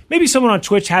curious. Maybe someone on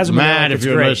Twitch has them. Matt, if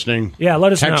you're listening. Yeah,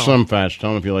 let us know. Text them fast. Tell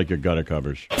them if you like your gutter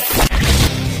covers.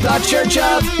 The Church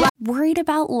of... Worried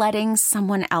about letting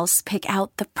someone else pick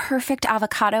out the perfect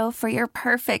avocado for your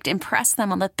perfect impress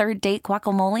them on the third date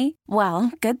guacamole?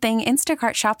 Well, good thing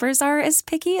Instacart shoppers are as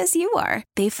picky as you are.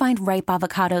 They find ripe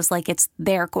avocados like it's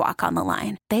their guac on the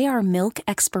line. They are milk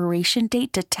expiration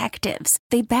date detectives.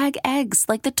 They bag eggs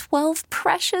like the 12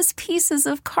 precious pieces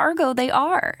of cargo they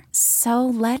are. So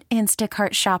let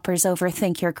Instacart shoppers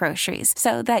overthink your groceries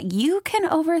so that you can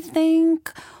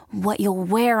overthink what you'll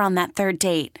wear on that third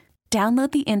date.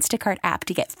 Download the Instacart app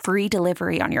to get free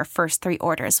delivery on your first 3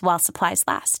 orders while supplies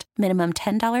last. Minimum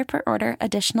 $10 per order.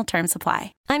 Additional terms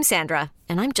apply. I'm Sandra,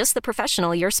 and I'm just the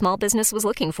professional your small business was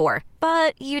looking for.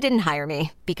 But you didn't hire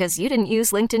me because you didn't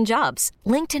use LinkedIn Jobs.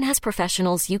 LinkedIn has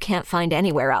professionals you can't find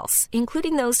anywhere else,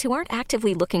 including those who aren't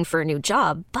actively looking for a new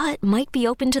job, but might be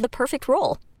open to the perfect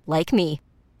role, like me.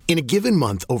 In a given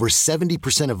month, over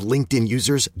 70% of LinkedIn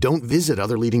users don't visit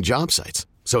other leading job sites.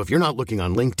 So if you're not looking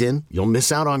on LinkedIn, you'll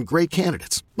miss out on great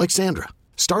candidates like Sandra.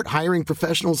 Start hiring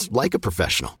professionals like a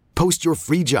professional. Post your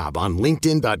free job on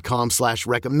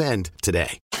linkedin.com/recommend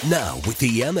today. Now with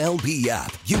the MLB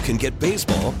app, you can get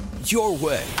baseball your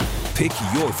way. Pick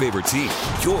your favorite team,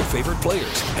 your favorite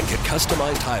players, and get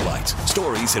customized highlights,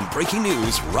 stories, and breaking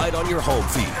news right on your home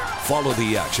feed. Follow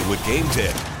the action with Game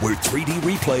 10, where 3D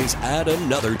replays add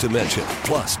another dimension.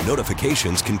 Plus,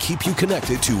 notifications can keep you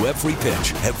connected to every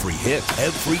pitch, every hit,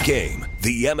 every game.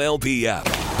 The MLB app.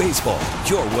 Baseball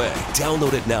your way.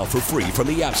 Download it now for free from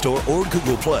the App Store or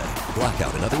Google Play.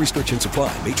 Blackout and other restrictions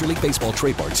apply. Major League Baseball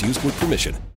trademarks used with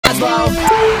permission.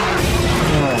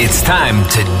 It's time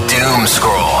to doom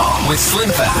scroll with Slim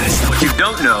Fast. What you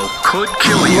don't know could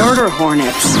kill you. Murder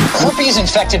hornets.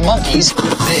 Herpes-infected monkeys.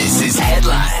 This is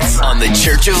Headlines on the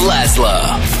Church of Laszlo.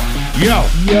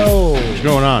 Yo. What's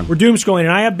going on? We're doom scrolling,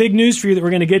 and I have big news for you that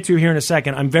we're going to get to here in a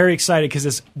second. I'm very excited because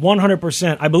this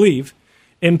 100%, I believe,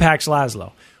 impacts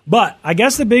Laszlo. But I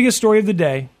guess the biggest story of the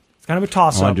day, it's kind of a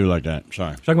toss-up. Oh, I do like that.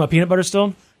 Sorry. Talking about peanut butter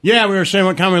still? Yeah, we were saying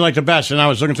what kind we like the best, and I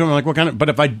was looking through them like, what kind of... But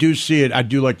if I do see it, I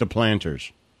do like the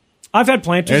Planters. I've had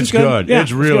Planters. It's good. Yeah,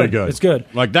 it's really good. It's good.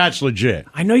 Like, that's legit.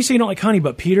 I know you say you don't like honey,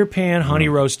 but Peter Pan honey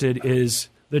roasted is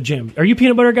the gem. Are you a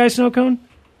peanut butter guy, Snow Cone?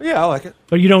 Yeah, I like it.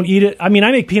 But you don't eat it? I mean,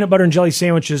 I make peanut butter and jelly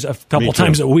sandwiches a couple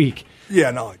times a week.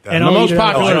 Yeah, not like that. And the most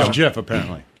popular is Jif,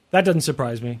 apparently. That doesn't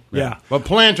surprise me. Yeah. But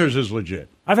Planters is legit.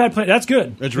 I've had That's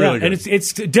good. It's really good. And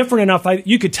it's different enough.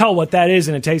 You could tell what that is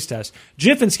in a taste test.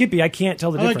 Jif and Skippy, I can't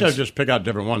tell the difference. I like to just pick out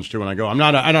different ones, too, when I go.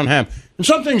 I don't have... And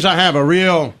some things I have a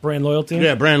real... Brand loyalty?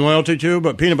 Yeah, brand loyalty, too.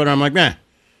 But peanut butter, I'm like, man,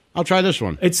 I'll try this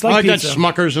one. It's like I like pizza. that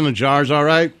Smucker's in the jars, all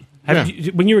right?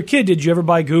 When you were a kid, did you ever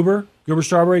buy Goober? Goober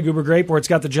strawberry, Goober grape, where it's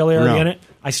got the jelly already in it?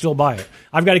 I still buy it.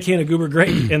 I've got a can of Goober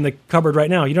grape in the cupboard right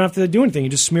now. You don't have to do anything. You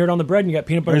just smear it on the bread and you got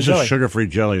peanut butter and jelly. It's a sugar-free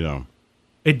jelly, though.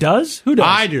 It does? Who does?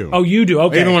 I do. Oh, you do?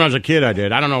 Okay. Even when I was a kid, I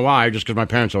did. I don't know why, just because my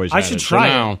parents always had it. I should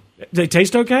try it. Does it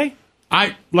taste okay?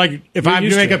 If I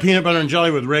do make a peanut butter and jelly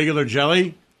with regular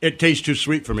jelly, it tastes too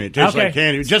sweet for me. It tastes Okay. like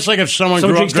candy. Just like if someone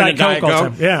Someone grew up drinks drinking Diet Diet Coke all the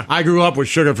Coke. time. Yeah. I grew up with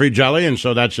sugar-free jelly, and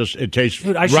so that's just, it tastes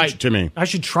Dude, right to me. I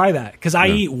should try that because I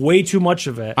eat way too much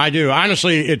of it. I do.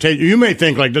 Honestly, you may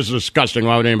think, like, this is disgusting.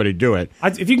 Why would anybody do it?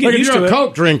 If you can Like, get used if you're to a it.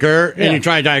 Coke drinker Yeah. and you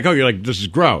try Diet Coke, you're like, this is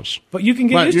gross. But you can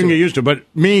get used you to can it. get used to it. But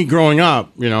me growing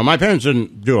up, my parents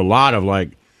didn't do a lot of, like,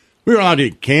 we were allowed to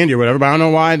eat candy or whatever, but I don't know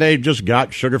why they just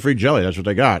got sugar-free jelly. That's what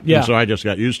they got. Yeah. And so I just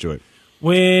got used to it.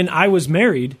 When I was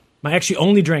married, I actually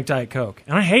only drank Diet Coke,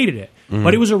 and I hated it. Mm-hmm.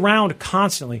 But it was around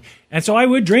constantly. And so I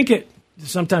would drink it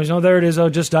sometimes. There it is,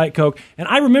 just Diet Coke. And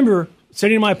I remember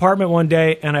sitting in my apartment one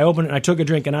day, and I opened it, and I took a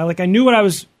drink, and I knew what I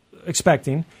was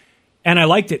expecting, and I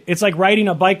liked it. It's like riding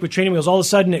a bike with training wheels. All of a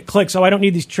sudden, it clicks. Oh, I don't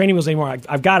need these training wheels anymore.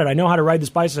 I've got it. I know how to ride this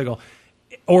bicycle.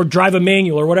 Or drive a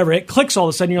manual or whatever. It clicks all of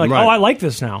a sudden. You're like, Right. oh, I like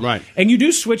this now. Right. And you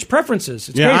do switch preferences.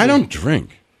 It's Yeah, crazy. I don't drink.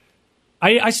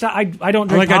 I don't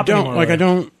drink pop anymore,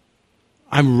 really.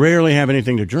 I rarely have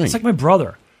anything to drink. It's like my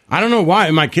brother. I don't know why.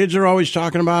 My kids are always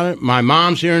talking about it. My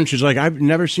mom's here, and she's like, I've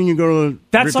never seen you go to the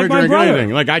That's like my refrigerator or brother.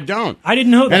 anything. Like, I don't. I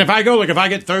didn't know that. And if I go, if I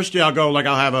get thirsty, I'll go,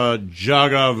 I'll have a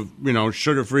jug of,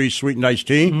 sugar-free sweetened iced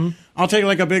tea. Mm-hmm. I'll take,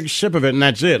 a big sip of it, and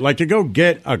that's it. Like, to go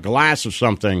get a glass of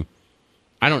something,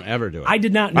 I don't ever do it. I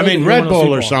did not know I mean, that you Red were on a Bull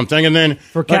Super or Bowl. something, and then,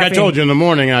 For like I caffeine. told you, in the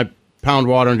morning, I pound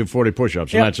water and do 40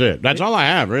 push-ups, and Yep. that's it. That's all I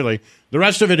have, really. The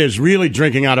rest of it is really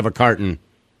drinking out of a carton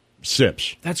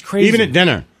sips. That's crazy. Even at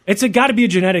dinner. It's got to be a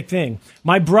genetic thing.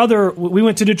 My brother, we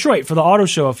went to Detroit for the auto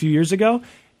show a few years ago.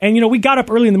 And, we got up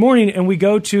early in the morning and we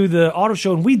go to the auto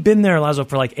show. And we'd been there, Lazo,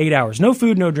 for like 8 hours. No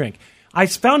food, no drink. I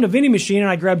found a vending machine and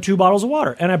I grabbed 2 bottles of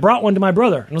water. And I brought one to my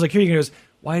brother. And I was like, here you go. He goes,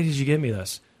 why did you get me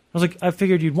this? I was like, I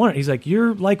figured you'd want it. He's like,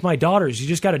 you're like my daughters. You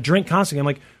just got to drink constantly. I'm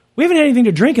like, we haven't had anything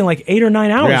to drink in like 8 or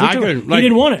 9 hours. Yeah, He I could, he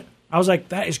didn't want it. I was like,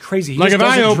 that is crazy. He Like, just if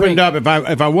I doesn't opened drink. up,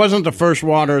 if I wasn't the first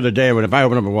water of the day, but if I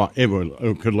opened up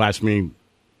it could last me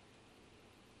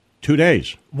 2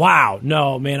 days. Wow.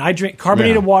 No, man. I drink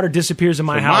carbonated water disappears in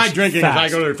my So house. my drinking fast.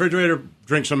 is I go to the refrigerator,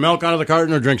 drink some milk out of the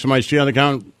carton, or drink some iced tea out of the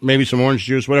carton, maybe some orange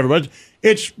juice, whatever. But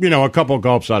it's a couple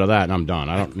gulps out of that, and I'm done.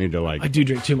 I don't need to I do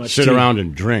drink too much sit tea. around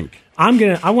and drink.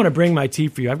 I want to bring my tea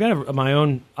for you. I've got my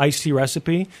own iced tea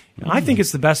recipe. I think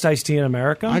it's the best iced tea in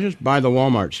America. I just buy the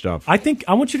Walmart stuff. I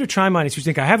want you to try mine. If you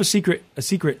think I have a secret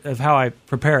of how I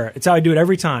prepare it. It's how I do it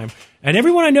every time. And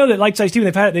everyone I know that likes iced tea, when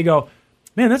they've had it, they go,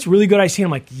 "Man, that's really good iced tea." And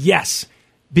I'm like, "Yes,"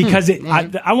 because I'm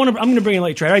going to bring it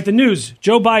late. Try. All right, the news.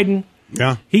 Joe Biden.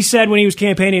 Yeah. He said when he was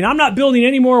campaigning, "I'm not building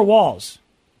any more walls."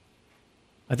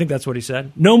 I think that's what he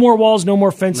said. No more walls, no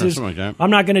more fences. Something like that. I'm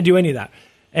not going to do any of that.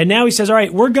 And now he says, all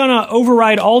right, we're going to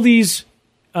override all these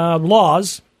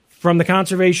laws from the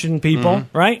conservation people,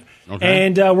 right? Okay.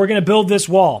 And we're going to build this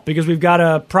wall because we've got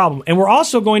a problem. And we're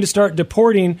also going to start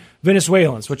deporting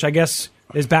Venezuelans, which I guess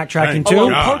is backtracking too.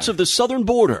 Along parts of the southern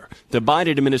border, the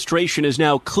Biden administration is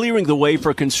now clearing the way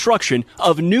for construction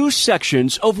of new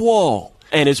sections of wall.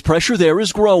 And its pressure there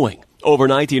is growing.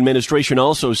 Overnight, the administration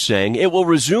also saying it will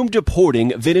resume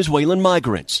deporting Venezuelan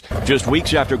migrants. Just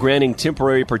weeks after granting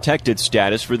temporary protected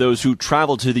status for those who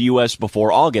traveled to the U.S.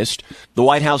 before August, the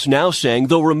White House now saying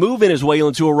they'll remove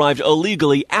Venezuelans who arrived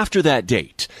illegally after that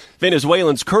date.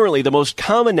 Venezuelans currently the most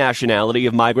common nationality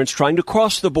of migrants trying to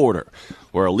cross the border,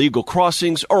 where illegal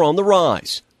crossings are on the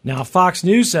rise. Now, Fox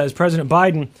News says President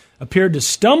Biden appeared to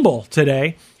stumble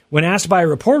today when asked by a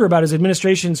reporter about his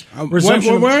administration's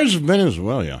resumption. Where's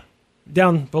Venezuela?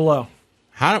 Down below.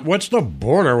 What's the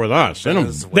border with us?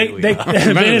 Venezuela.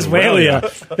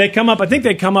 They come up. I think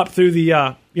they come up through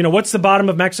the. What's the bottom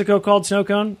of Mexico called, Snow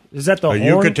Cone? Is that the Horn?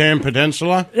 Yucatan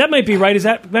Peninsula? That might be right. Is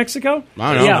that Mexico?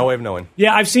 I don't know. Yeah. No way of knowing.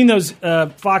 Yeah, I've seen those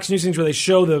Fox News things where they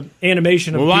show the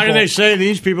animation of Well, why people. do they say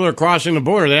these people are crossing the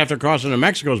border? They have to cross into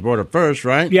Mexico's border first,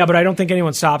 right? Yeah, but I don't think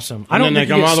anyone stops them. I And don't then think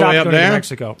they you come get all the stopped way up going to there?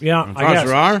 Mexico. Yeah, And I cross guess.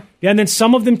 there are? Yeah, and then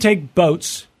some of them take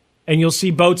boats, and you'll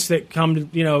see boats that come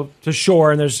to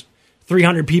shore, and there's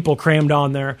 300 people crammed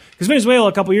on there. Because Venezuela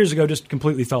a couple years ago just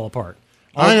completely fell apart.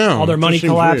 I know. All their It money just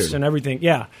seems collapsed weird. and everything.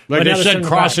 Yeah. Like But they now they're said, starting to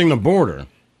crossing back. the border.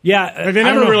 Yeah. Like they I don't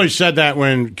never know. really said that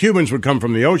when Cubans would come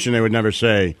from the ocean. They would never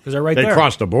say 'Cause they're right they there.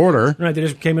 crossed the border. Right, they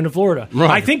just came into Florida. Right.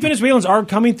 I think Venezuelans are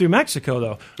coming through Mexico,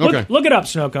 though. Okay. Look it up,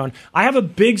 Snowcone. I have a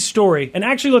big story, and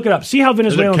actually look it up. See how Is it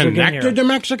Venezuelans are getting here. connected to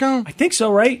Mexico? I think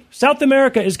so, right? South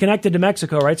America is connected to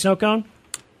Mexico, right, Snowcone?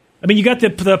 I mean, you got the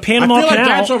Panama I feel Canal.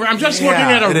 like that's over. I'm just looking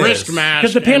at a wrist mask.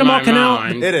 Because the Panama in my Canal,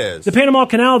 mind. It is. The Panama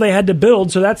Canal they had to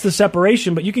build, so that's the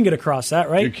separation. But you can get across that,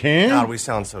 right? You can? God, we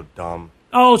sound so dumb.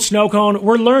 Oh, Snowcone,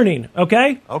 we're learning.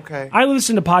 Okay. Okay. I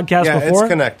listened to podcasts Yeah, before. it's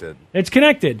connected. It's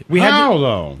connected. We How, had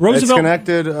though? Roosevelt. It's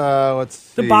connected. Let's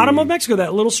see. The bottom of Mexico,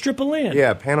 that little strip of land.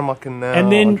 Yeah, Panama Canal.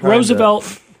 And then I'm trying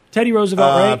Roosevelt, Teddy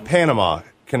Roosevelt, right? Panama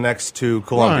connects to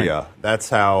Colombia. Right. That's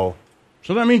how.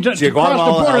 So that means So across the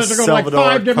border, El they're going Salvador,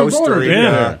 like 5 different Costa borders.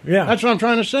 Rica. Yeah. That's what I'm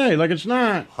trying to say. Like, it's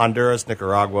not. Honduras,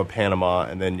 Nicaragua, Panama,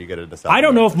 and then you get into South I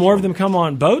don't know America. if more of them come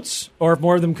on boats or if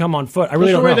more of them come on foot. I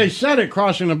really That's don't the way know. they said it,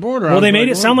 crossing the border. Well, they made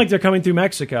it sound like they're coming through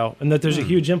Mexico and that there's a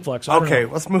huge influx. I don't Okay,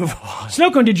 know. let's move on.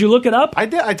 Snowcone, did you look it up? I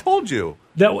did. I told you.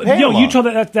 You told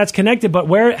that that's connected, but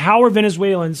how are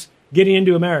Venezuelans getting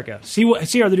into America? See how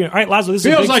they're doing. All right, Laszlo, this is a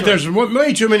Feels big like story. there's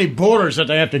way too many borders that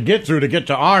they have to get through to get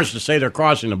to ours to say they're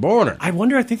crossing the border. I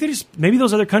wonder. I think they just maybe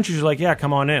those other countries are like, yeah,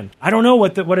 come on in. I don't know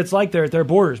what it's like there at their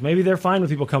borders. Maybe they're fine with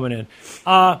people coming in.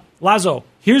 Laszlo,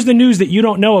 here's the news that you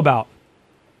don't know about.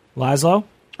 Laszlo,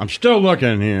 I'm still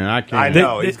looking here. I can't. I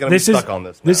know. He's going to be stuck on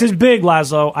this now. This is big,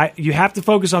 Laszlo. You have to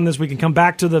focus on this. We can come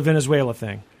back to the Venezuela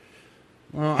thing.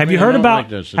 Well, Have you heard about?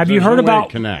 Have you heard about?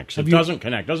 It connects. It doesn't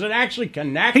connect. Does it actually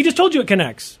connect? He just told you it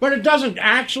connects. But it doesn't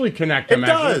actually connect. Them, It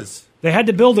does. They had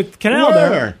to build a canal Where?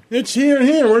 there. It's here.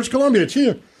 Where's Colombia? It's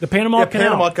here. The Panama Canal.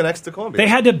 Panama connects to Colombia. They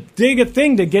had to dig a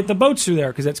thing to get the boats through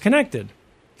there because it's connected.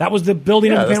 That was the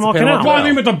building Yeah, of the that's Panama the Panama Canal. Well, I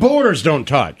mean, but the borders don't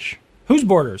touch. Whose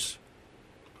borders?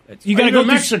 You got to Even go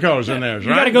Mexico's in theirs,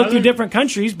 right? You got to go through Doesn't it? different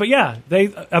countries, but yeah, they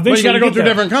eventually. But you got to go get through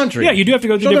there. different countries. Yeah, you do have to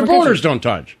go through so different their borders countries. don't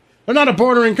touch. They're not a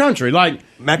bordering country. Like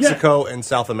Mexico and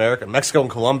South America. Mexico and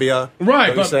Colombia. Right, What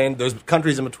you're but- saying? There's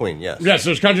countries in between, yes. Yes,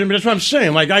 there's countries. But that's what I'm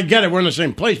saying. Like, I get it. We're in the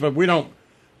same place, but we don't.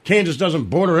 Kansas doesn't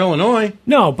border Illinois.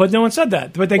 No, but no one said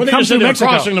that. But they Well, they come just said through they were Mexico.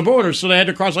 crossing the borders, so they had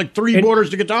to cross like 3 borders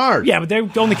to get to ours. Yeah, but they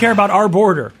only care about our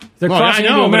border. They're Well, crossing I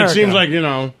know, into but America. it seems like,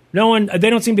 no one. They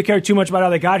don't seem to care too much about how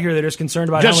they got here. They're just concerned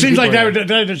about. just how many seems like people are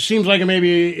there. that. It seems like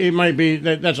it might be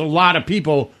that's a lot of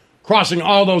people crossing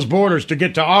all those borders to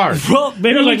get to ours. Well,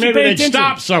 maybe Feels we like should maybe pay they'd attention.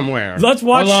 stop somewhere. Let's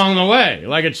watch along the way.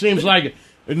 Like it seems like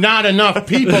not enough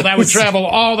people that would travel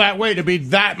all that way to be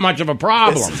that much of a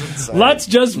problem. Let's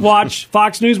just watch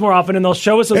Fox News more often, and they'll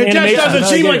show us those It just animations. doesn't of how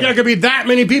they seem get like here. there could be that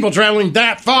many people traveling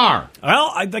that far.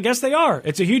 Well, I guess they are.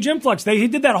 It's a huge influx. He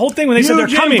did that whole thing when they said they're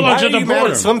Huge coming. influx Why at are the you mad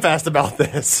border. at Swim Fast about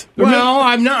this? Well,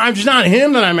 I'm not. I'm just not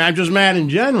him that I'm mad. I'm just mad in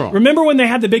general. Remember when they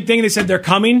had the big thing? They said they're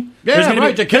coming. Yeah,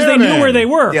 right, the Because they caravan. knew where they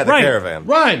were. Yeah, the right. caravan.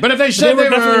 Right, but if they said were they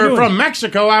definitely were doing from it.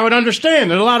 Mexico, I would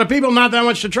understand. There's a lot of people, not that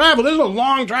much to travel. This is a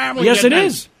long travel. Yes, it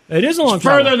is. It is a long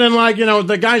travel. Further than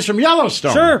the guys from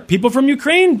Yellowstone. Sure, people from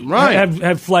Ukraine Right.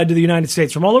 have fled to the United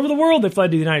States. From all over the world, they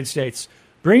fled to the United States.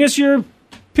 Bring us your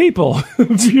people.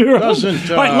 Doesn't,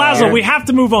 All right, Laszlo, we have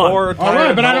to move on. Or All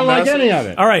right, but I don't like any of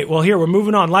it. All right, well, here, we're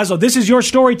moving on. Laszlo, this is your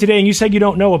story today, and you said you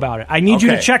don't know about it. I need you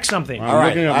to Okay. check something. All right.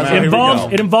 looking up Laszlo, now. here we go.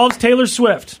 It involves Taylor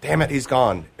Swift. Damn it, he's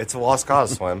gone. It's a lost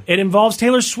cause, Slim. It involves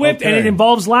Taylor Swift, and Okay. it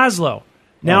involves Laszlo.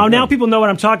 Now, Okay. now people know what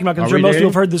I'm talking about because I'm Are sure we most dating? people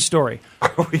have heard this story.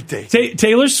 Are we dating?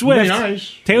 Taylor Swift.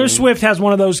 nice. Taylor Swift has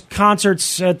one of those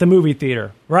concerts at the movie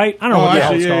theater, right? I don't know Oh, what I the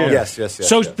hell see, it's yeah, called. yeah. Yes.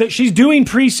 So yes. she's doing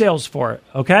pre-sales for it.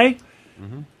 Okay.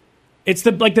 It's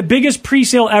the biggest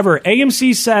pre-sale ever.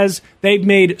 AMC says they've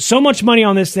made so much money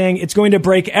on this thing, it's going to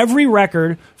break every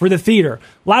record for the theater.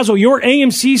 Lazo, your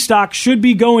AMC stock should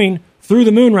be going through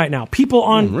the moon right now. People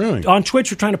on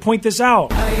Twitch are trying to point this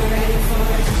out.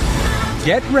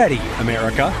 Get ready,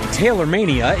 America. Taylor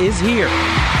Mania is here.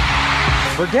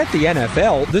 Forget the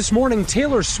NFL. This morning,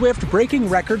 Taylor Swift breaking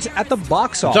records at the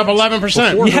box office. It's up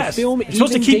 11%. before her Yes. film It's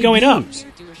supposed to even keep going up. debuts.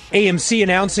 AMC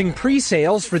announcing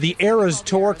pre-sales for the Eras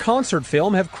Tour concert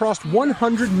film have crossed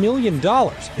 $100 million.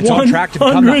 It's on track to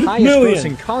become the 100 highest million.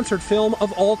 grossing concert film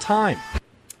of all time.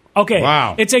 Okay,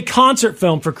 Wow. It's a concert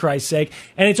film, for Christ's sake,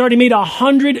 and it's already made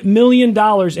 $100 million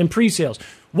in pre-sales.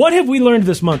 What have we learned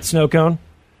this month, Snowcone?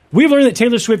 We've learned that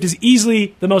Taylor Swift is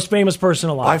easily the most famous person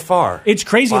alive. By far. It's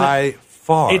crazy. By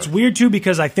far. It's weird, too,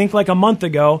 because I think like a month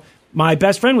ago, my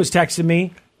best friend was texting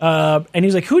me, and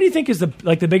he's like, who do you think is the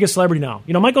biggest celebrity now?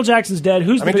 You know, Michael Jackson's dead.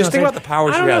 Who's I the mean, biggest? just think about the power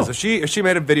I she don't has. know. If she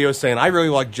made a video saying, I really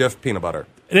like Jif peanut butter.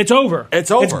 And it's over.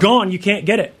 It's over. It's gone. You can't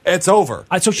get it. It's over.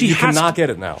 So she you has cannot to, get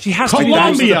it now. She has to.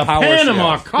 Colombia, the power she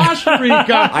Panama, has. Costa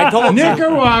Rica, I told you.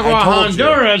 Nicaragua, I told you.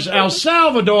 Honduras, El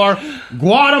Salvador,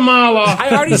 Guatemala, I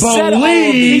already said all of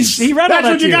Belize. these. He read all That's that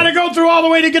what to you you. got to go through all the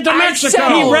way to get to Mexico.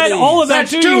 said all He read all of that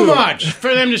That's to too you. much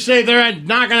for them to say they're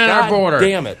knocking at our God border.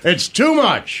 damn it. It's too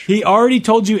much. He already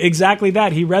told you exactly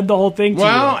that. He read the whole thing to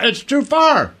Well, you. it's too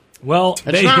far. Well,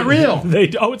 It's not real.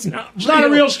 It's not. It's not a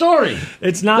real story.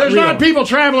 It's not. There's real. not people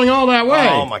traveling all that way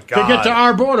Oh, my to get God. to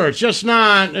our border. It's just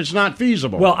not. It's not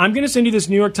feasible. Well, I'm going to send you this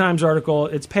New York Times article.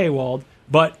 It's paywalled,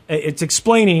 but it's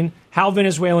explaining how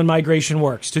Venezuelan migration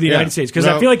works to the United States because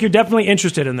I No. feel like you're definitely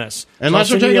interested in this. Unless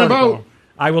So I'll they're send you the taking a article. boat.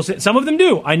 I will say some of them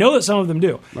do. I know that some of them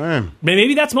do. Man.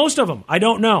 Maybe that's most of them. I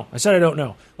don't know. I said I don't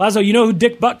know. Lazo, you know who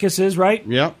Dick Butkus is, right?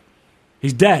 Yep.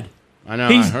 He's dead. I know.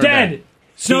 He's I heard dead. that.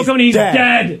 Snow Cone, he's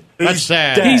dead. That's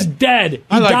sad. He's dead. He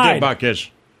I like died. Dick Butkus.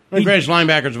 One of the greatest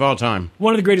linebackers of all time.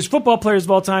 One of the greatest football players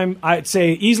of all time. I'd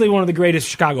say easily one of the greatest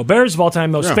Chicago Bears of all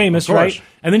time, most famous, right?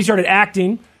 And then he started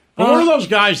acting. But one of those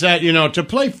guys that, to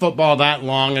play football that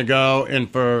long ago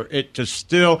and for it to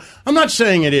still, I'm not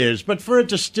saying it is, but for it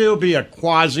to still be a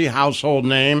quasi-household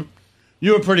name,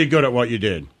 you were pretty good at what you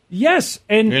did. Yes,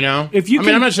 and if you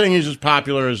I'm not saying he's as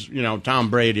popular as, Tom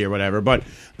Brady or whatever, but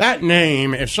that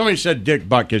name, if somebody said Dick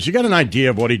Butkus, you got an idea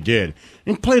of what he did.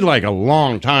 He played like a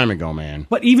long time ago, man.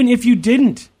 But even if you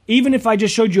didn't, even if I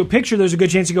just showed you a picture, there's a good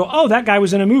chance you go, oh, that guy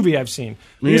was in a movie I've seen.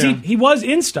 Because he was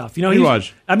in stuff. He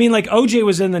was. I mean, like O.J.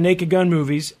 was in the Naked Gun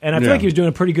movies, and I feel like he was doing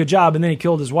a pretty good job, and then he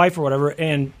killed his wife or whatever,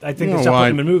 and I think they stopped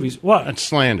putting him in movies. What? That's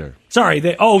slander. Sorry.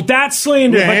 That's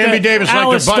slander. Yeah, Andy Davis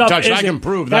liked her butt touch. I can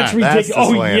prove that. That's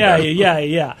ridiculous. That's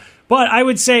yeah. But I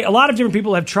would say a lot of different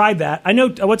people have tried that. I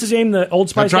know, what's his name, the Old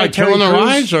Spice guy, Terry Crews? Killing the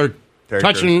Rise or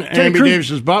touching Andy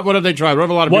Davis's butt? What have they tried? What have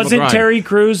a lot of people tried? Wasn't Terry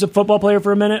Crews a football player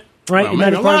for a minute? Right? Well,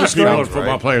 man, a lot of people were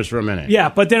football players for a minute. Yeah,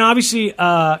 but then obviously...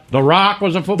 The Rock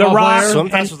was a football player?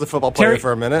 Sometimes was a football player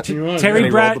for a minute. Terry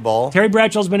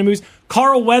Bradshaw's been in movies.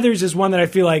 Carl Weathers is one that I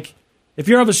feel like, if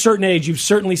you're of a certain age, you've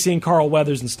certainly seen Carl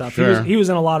Weathers and stuff. Sure. He was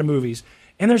in a lot of movies.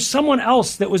 And there's someone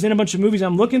else that was in a bunch of movies.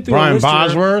 I'm looking through Brian a list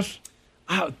Bosworth?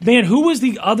 Man, who was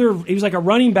the other... He was like a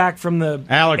running back from the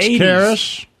Alex 80s.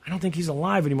 Karras? I don't think he's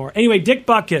alive anymore. Anyway, Dick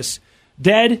Butkus,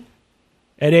 dead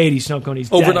at 80. Snow Cone, he's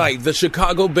dead. Overnight, the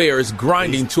Chicago Bears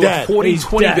grinding to a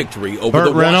 40-20 victory over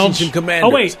the Washington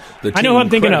Commanders. Oh, wait. I know who I'm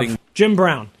thinking of. Jim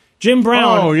Brown. Jim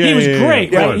Brown, he was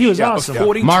great, right? He was awesome.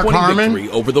 40-20 victory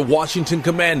over the Washington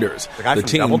Commanders. The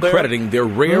team crediting their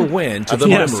rare win to the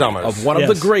memory of one of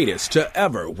the greatest to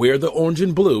ever wear the orange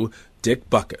and blue, Dick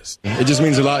Butkus. It just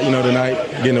means a lot, tonight,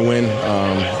 getting a win.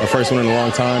 Our first one in a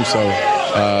long time. So,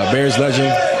 Bears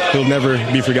legend, he'll never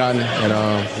be forgotten.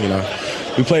 And,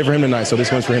 we played for him tonight, so this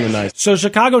one's for him tonight. So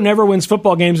Chicago never wins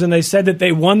football games, and they said that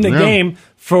they won the game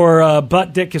for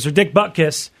Dick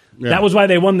Butkus. Yeah. That was why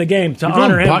they won the game, to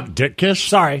honor him. Dick Kiss?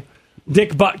 Sorry,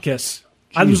 Dick Butkus.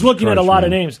 I was looking at a lot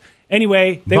of names.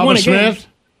 Anyway, they won a game. Smith?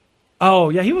 Oh,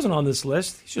 yeah, he wasn't on this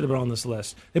list. He should have been on this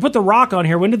list. They put The Rock on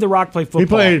here. When did The Rock play football? He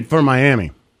played for Miami.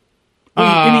 In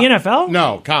the NFL?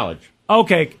 No, college.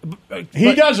 Okay.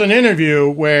 He does an interview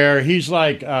where he's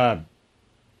like,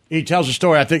 he tells a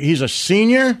story. I think he's a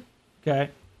senior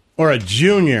or a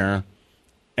junior,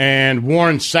 and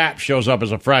Warren Sapp shows up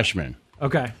as a freshman.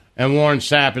 Okay. And Warren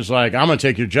Sapp is like, I'm going to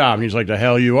take your job. And he's like, the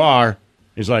hell you are.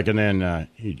 He's like, and then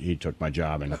he took my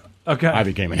job, and I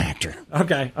became an actor.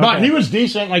 Okay. But he was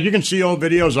decent. Like, you can see old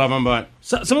videos of him, but...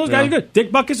 Some of those guys are good.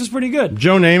 Dick Butkus is pretty good.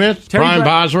 Joe Namath, Brian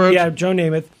Bosworth. Yeah, Joe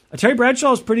Namath. Terry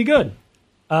Bradshaw is pretty good.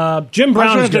 Jim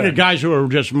Brown is good. The guys who are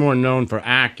just more known for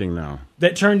acting, though.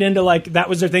 That turned into, like, that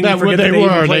was their thing.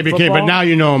 They became, but now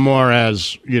you know them more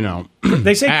as,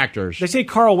 actors. They say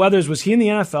Carl Weathers, was he in the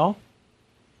NFL?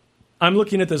 I'm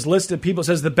looking at this list of people. It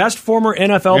says the best former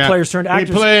NFL players turned actors.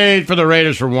 He played for the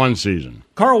Raiders for one season.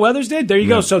 Carl Weathers did? There you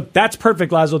go. So that's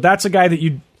perfect, Laszlo. That's a guy that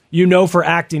you know for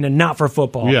acting and not for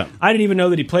football. Yeah. I didn't even know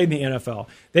that he played in the NFL.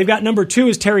 They've got number 2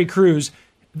 is Terry Crews.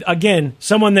 Again,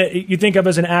 someone that you think of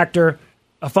as an actor,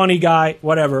 a funny guy,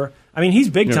 whatever. I mean, he's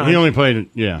big time. He only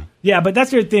played, Yeah, but that's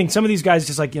their thing. Some of these guys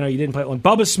just like, you didn't play one.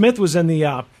 Bubba Smith was in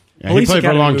the Police he played Academy for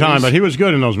a long movies. time, but he was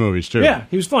good in those movies, too. Yeah,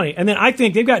 he was funny. And then I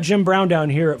think they've got Jim Brown down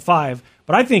here at 5,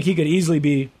 but I think he could easily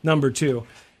be number 2.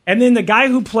 And then the guy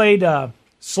who played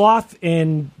Sloth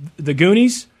in The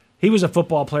Goonies, he was a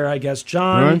football player, I guess.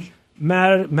 John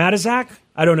Matizak?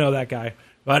 I don't know that guy.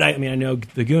 But I know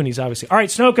The Goonies, obviously. All right,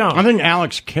 Snow Cone. I think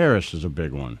Alex Karras is a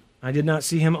big one. I did not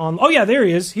see him on... Oh, yeah, there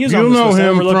he is. He is you on this know list.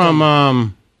 him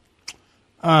from...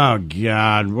 oh,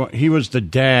 God. He was the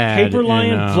dad. Paper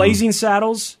Lion, Blazing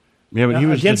Saddles. Yeah, but he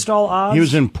was Against All Odds. He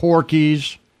was in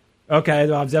Porky's. Okay,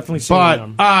 I've definitely seen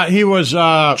him. But he was...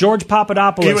 George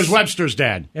Papadopoulos. He was Webster's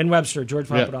dad. And Webster, George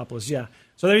Papadopoulos, yeah.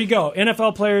 So there you go.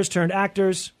 NFL players turned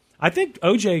actors. I think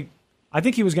OJ,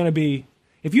 he was going to be...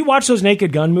 If you watch those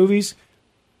Naked Gun movies...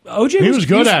 OJ was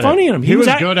good at it. Funny in him. He was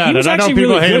good at it. I know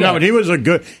people hate him now, but he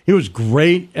was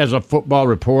great as a football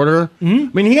reporter. Mm-hmm.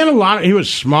 I mean, he had a lot. He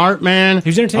was smart, man. He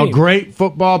was entertaining. A great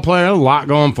football player. A lot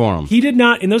going for him. He did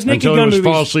not in those Naked Gun movies. Until he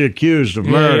was falsely accused of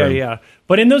murder. Yeah.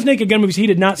 But in those Naked Gun movies, he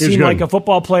did not seem like a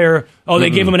football player. Oh, they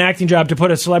gave him an acting job to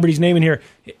put a celebrity's name in here.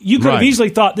 You could have easily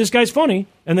thought this guy's funny,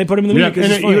 and they put him in the movie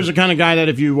because he was the kind of guy that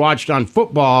if you watched on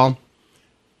football.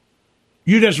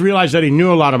 You just realized that he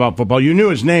knew a lot about football. You knew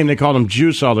his name. They called him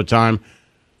Juice all the time.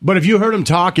 But if you heard him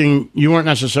talking, you weren't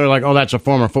necessarily like, oh, that's a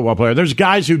former football player. There's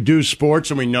guys who do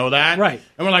sports, and we know that. Right.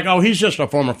 And we're like, oh, he's just a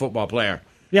former football player.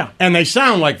 Yeah. And they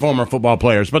sound like former football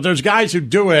players. But there's guys who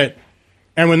do it,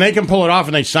 and when they can pull it off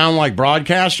and they sound like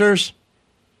broadcasters,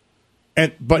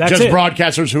 but That's just it.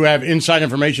 broadcasters who have inside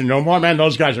information no more, man,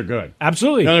 those guys are good.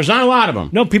 Absolutely. No, there's not a lot of them.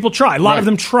 No, people try. A lot of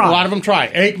them try. A lot of them try.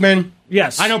 Aikman.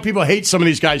 Yes. I know people hate some of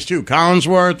these guys, too.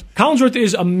 Collinsworth. Collinsworth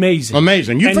is amazing.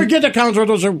 Amazing. You And- forget that Collinsworth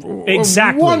was a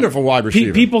wonderful wide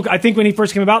receiver. People, I think when he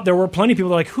first came about, there were plenty of people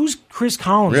that were like, who's Chris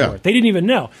Collinsworth? Yeah. They didn't even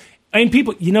know. And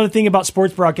people, the thing about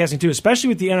sports broadcasting, too, especially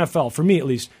with the NFL, for me at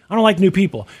least, I don't like new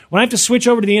people. When I have to switch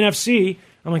over to the NFC,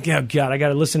 I'm like, oh, God, I got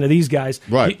to listen to these guys.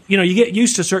 Right. You get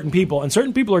used to certain people, and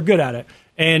certain people are good at it.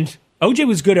 And OJ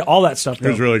was good at all that stuff. He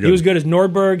was though. really good. He was good as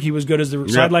Nordberg. He was good as the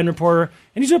sideline reporter.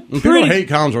 And he's a And pretty... people hate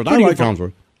Collinsworth. I pretty like good-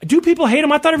 Collinsworth. Do people hate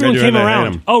him? I thought everyone They do, came they hate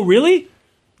around. him. Oh, really?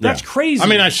 That's Yeah. crazy. I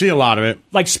mean, I see a lot of it.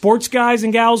 Like sports guys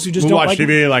and gals who just Who don't watch like him?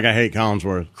 TV like I hate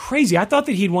Collinsworth. Crazy. I thought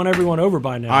that he'd won everyone over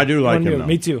by now. I do like Everyone him, knew. though.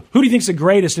 Me too. Who do you think's the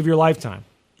greatest of your lifetime?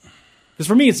 Because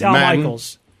for me, it's Al Madden.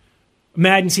 Michaels.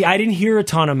 Madden. See, I didn't hear a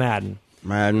ton of Madden.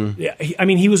 Madden. Yeah,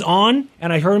 he was on,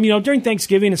 and I heard him, during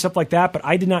Thanksgiving and stuff like that, but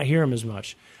I did not hear him as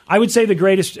much. I would say the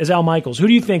greatest is Al Michaels. Who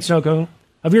do you think, Snoko,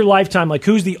 of your lifetime? Like,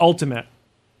 who's the ultimate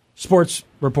sports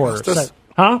reporter? Costas.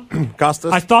 Huh?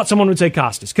 Costas. I thought someone would say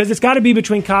Costas because it's got to be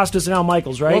between Costas and Al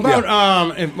Michaels, right? What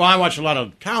about, I watched a lot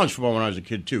of college football when I was a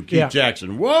kid, too. Keith Yeah.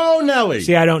 Jackson. Whoa, Nelly.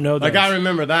 See, I don't know Like, those. I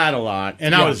remember that a lot.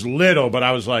 And I Yeah. was little, but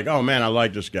I was like, oh, man, I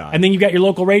like this guy. And then you got your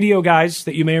local radio guys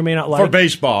that you may or may not like. For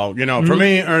baseball, for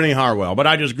me, Ernie Harwell. But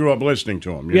I just grew up listening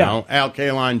to him, you Yeah. know. Al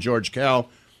Kaline, George Kell.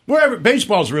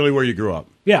 Baseball's really where you grew up.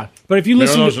 Yeah, but if you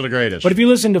listen, those are the greatest. But if you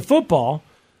listen to football,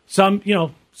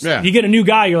 Yeah. you get a new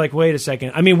guy, you're like, wait a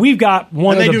second. I mean, we've got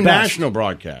one And of they the do best. national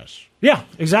broadcasts. Yeah,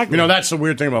 exactly. That's the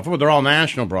weird thing about football. They're all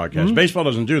national broadcasts. Mhm. Baseball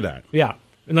doesn't do that. Yeah,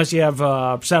 unless you have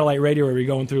satellite radio where you're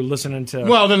going through listening to.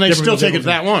 Well, then they different still take it to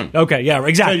that one. Okay, yeah,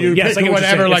 exactly. So you yes, pick I get what you're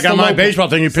whatever, saying. like It's the on my local- baseball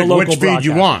thing, you it's the pick local which feed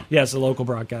you broadcast. want. Yes, the local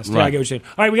broadcast. Yeah, I Right. get what you're saying.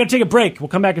 All right, we got to take a break. We'll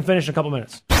come back and finish in a couple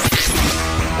minutes.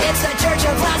 It's the Church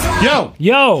of Laszlo.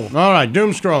 Yo. All right,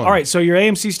 doom scrolling. All right, so your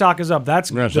AMC stock is up.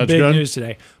 That's Yes, the that's big good. news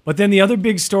today. But then the other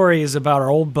big story is about our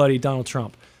old buddy Donald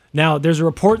Trump. Now, there's a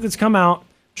report that's come out.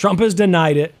 Trump has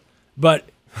denied it, but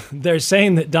they're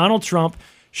saying that Donald Trump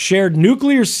shared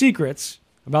nuclear secrets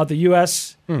about the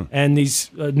U.S. and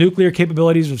these nuclear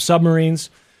capabilities of submarines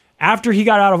after he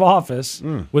got out of office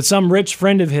with some rich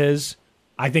friend of his.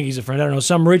 I think he's a friend. I don't know,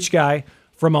 some rich guy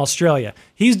from Australia.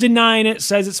 He's denying it,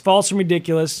 says it's false and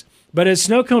ridiculous. But as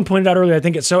Snowcone pointed out earlier, I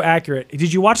think it's so accurate.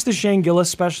 Did you watch the Shane Gillis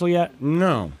special yet?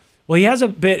 No. Well, he has a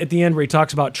bit at the end where he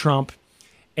talks about Trump.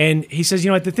 And he says,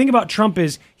 the thing about Trump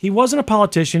is he wasn't a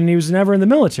politician and he was never in the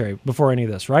military before any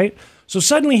of this, right? So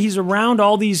suddenly he's around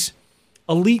all these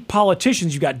elite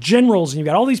politicians. You've got generals and you've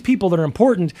got all these people that are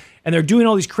important and they're doing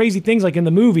all these crazy things like in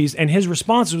the movies. And his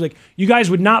response was like, you guys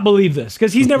would not believe this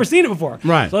because he's never seen it before.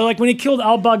 Right. So like when he killed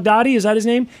al-Baghdadi, is that his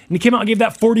name? And he came out and gave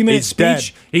that 40-minute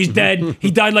speech. Dead. He's dead.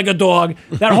 He died like a dog.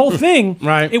 That whole thing,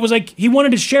 Right. it was like he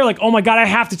wanted to share like, oh my God, I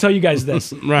have to tell you guys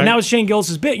this. Right. And that was Shane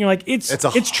Gillis' bit. And you're like, it's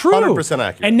true. 100%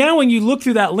 accurate. And now when you look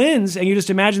through that lens and you just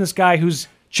imagine this guy who's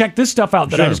checked this stuff out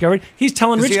that I Sure. discovered, he's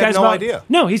telling 'Cause rich he had guys no about idea.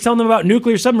 No, he's telling them about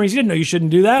nuclear submarines. He didn't know you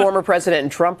shouldn't do that. Former President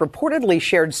Trump reportedly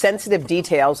shared sensitive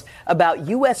details about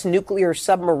U.S. nuclear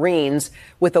submarines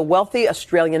with a wealthy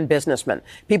Australian businessman.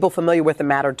 People familiar with the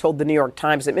matter told the New York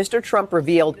Times that Mr. Trump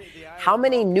revealed how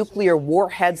many nuclear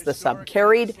warheads the sub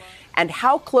carried and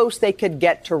how close they could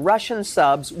get to Russian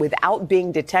subs without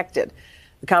being detected.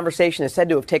 The conversation is said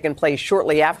to have taken place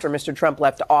shortly after Mr. Trump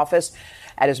left office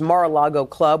at his Mar-a-Lago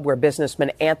club where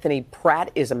businessman Anthony Pratt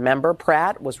is a member.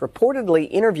 Pratt was reportedly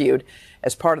interviewed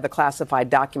as part of the classified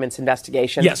documents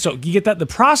investigation. Yeah, so you get that. The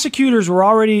prosecutors were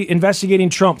already investigating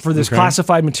Trump for this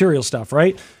classified material stuff,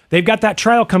 right? They've got that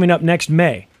trial coming up next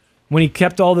May when he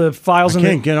kept all the files in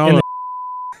Can't get all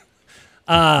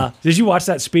Did you watch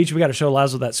that speech? We got to show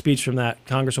Laszlo that speech from that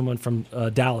congresswoman from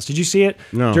Dallas. Did you see it?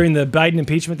 No. During the Biden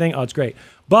impeachment thing? Oh, it's great.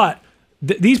 But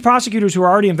these prosecutors who are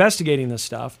already investigating this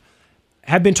stuff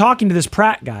have been talking to this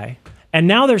Pratt guy, and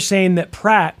now they're saying that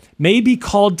Pratt may be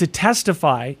called to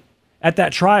testify at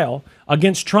that trial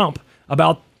against Trump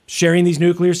about sharing these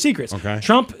nuclear secrets. Okay.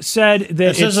 Trump said that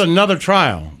This is another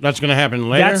trial that's going to happen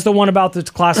later. that's the one about the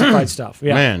classified stuff.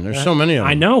 Yeah. Man, there's so many of them.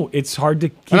 I know. It's hard to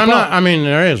keep And I'm up. not. I mean,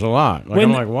 there is a lot. Like,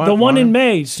 I'm like, what? The one Why? in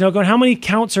May, Snowcone, how many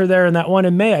counts are there in that one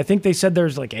in May? I think they said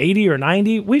there's like 80 or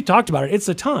 90. We've talked about it. It's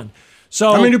a ton.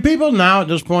 So I mean, do people now at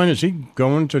this point, is he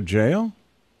going to jail?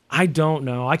 I don't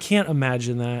know. I can't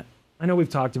imagine that. I know we've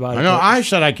talked about it. I know. but- I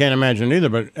said I can't imagine either,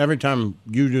 but every time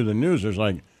you do the news, there's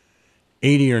like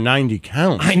 80 or 90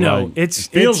 counts. I know. Like, it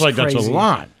feels it's like that's a crazy.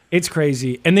 lot. It's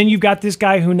crazy. And then you've got this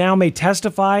guy who now may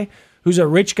testify who's a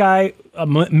rich guy, a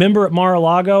member at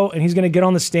Mar-a-Lago, and he's going to get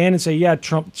on the stand and say, yeah,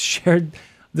 Trump shared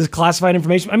this classified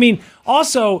information. I mean,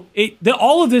 also,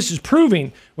 all of this is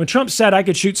proving when Trump said I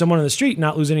could shoot someone in the street and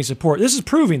not lose any support. This is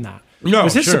proving that. No,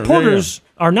 because his supporters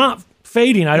are not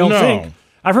fading, I don't think.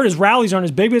 I've heard his rallies aren't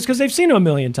as big, but it's because they've seen him a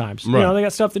million times. Right. You know, they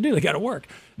got stuff to do. They got to work.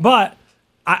 But,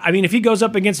 I mean, if he goes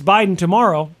up against Biden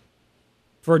tomorrow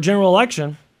for a general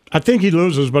election, I think he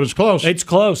loses, but it's close. It's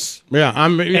close. Yeah,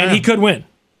 and he could win.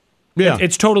 Yeah,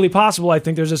 it's totally possible. I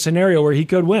think there's a scenario where he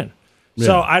could win. Yeah.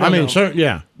 So I don't know.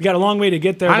 Yeah, you got a long way to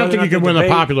get there. I don't think he could win the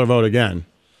popular vote again.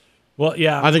 Well,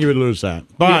 yeah, I think he would lose that.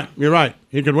 But you're right.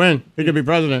 He could win. He could be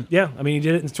president. Yeah, I mean, he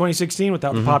did it in 2016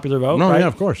 without the popular vote. No, right? Yeah,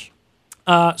 of course.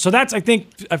 So that's, I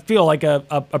feel like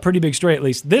a pretty big story at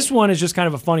least. This one is just kind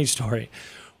of a funny story.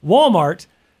 Walmart,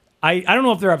 I don't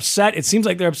know if they're upset. It seems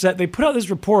like they're upset. They put out this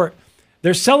report.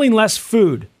 They're selling less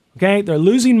food. Okay, they're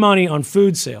losing money on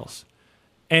food sales,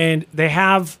 and they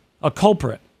have a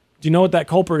culprit. Do you know what that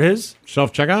culprit is?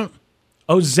 Self-checkout?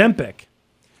 Ozempic.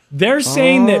 They're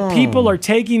saying that people are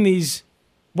taking these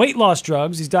weight loss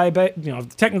drugs, these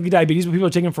technically diabetes, but people are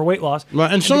taking them for weight loss. Well,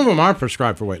 and some of them are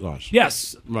prescribed for weight loss.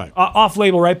 Yes. Right.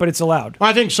 Off-label, right, but it's allowed. Well,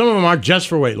 I think some of them are just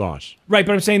for weight loss. Right,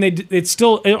 but I'm saying it's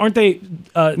still, aren't they?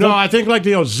 No, I think like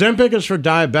the Ozempic is for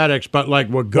diabetics, but like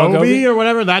Wegovy or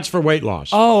whatever, that's for weight loss.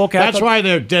 Oh, okay. That's why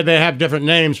they have different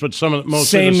names, but most of the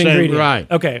same ingredient.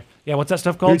 Right. Okay. Yeah, what's that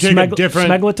stuff called? You take a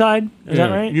different semaglutide? Is that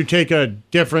right? You take a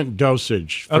different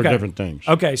dosage for different things.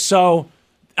 Okay, so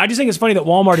I just think it's funny that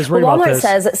Walmart is worried about this.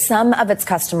 Walmart says some of its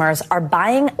customers are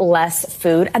buying less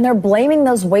food, and they're blaming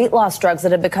those weight loss drugs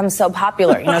that have become so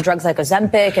popular. You know, drugs like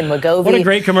Ozempic and Wegovy. What a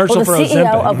great commercial for Ozempic. The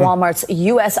CEO of Walmart's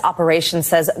U.S. operation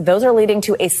says those are leading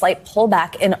to a slight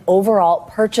pullback in overall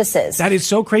purchases. That is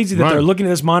so crazy that they're looking at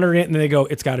this, monitoring it, and they go,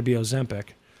 it's got to be Ozempic.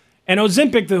 And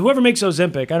Ozempic, whoever makes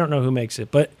Ozempic, I don't know who makes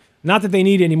it, but not that they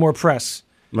need any more press.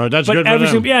 Right, that's good for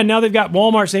them. Yeah, now they've got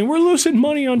Walmart saying, we're losing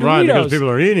money on Doritos. Right, because people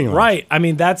are eating them. Right, I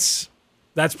mean, that's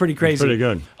pretty crazy. That's pretty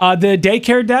good. The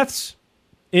daycare deaths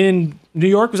in New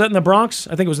York, was that in the Bronx?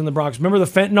 I think it was in the Bronx. Remember the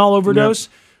fentanyl overdose?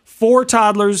 Yep. 4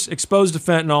 toddlers exposed to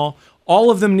fentanyl.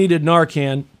 All of them needed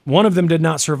Narcan. One of them did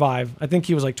not survive. I think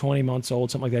he was like 20 months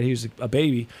old, something like that. He was a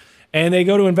baby. And they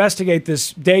go to investigate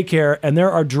this daycare, and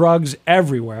there are drugs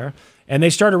everywhere. And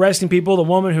they start arresting people. The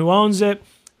woman who owns it,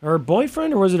 her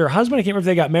boyfriend, or was it her husband? I can't remember if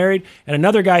they got married. And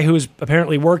another guy who was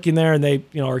apparently working there, and they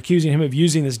are accusing him of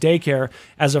using this daycare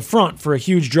as a front for a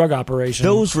huge drug operation.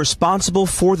 Those responsible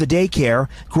for the daycare,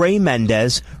 Gray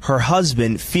Mendez, her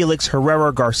husband, Felix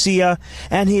Herrera Garcia,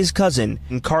 and his cousin,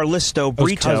 Carlisto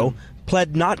Brito,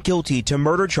 pled not guilty to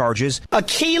murder charges. A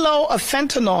kilo of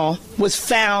fentanyl was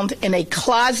found in a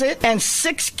closet, and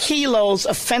 6 kilos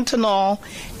of fentanyl,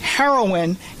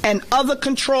 heroin, and other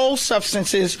controlled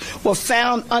substances were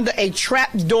found under a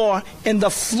trap door in the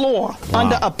floor,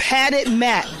 under a padded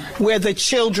mat where the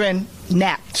children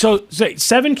napped. So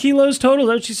 7 kilos total, is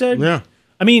that what she said? Yeah.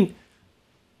 I mean,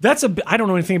 I don't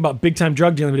know anything about big-time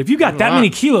drug dealing, but if you got that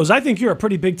many kilos, I think you're a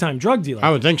pretty big-time drug dealer.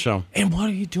 I would think so. And what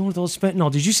are you doing with all this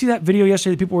fentanyl? Did you see that video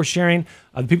yesterday that people were sharing?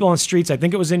 The people on the streets, I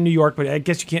think it was in New York, but I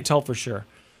guess you can't tell for sure.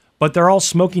 But they're all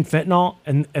smoking fentanyl,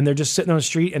 and they're just sitting on the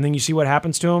street, and then you see what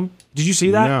happens to them. Did you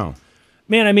see that? No.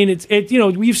 Man, I mean,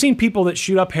 we've seen people that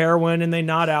shoot up heroin, and they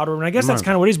nod out, and I guess that's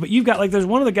kind of what it is. But you've got, there's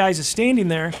one of the guys is standing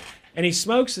there, and he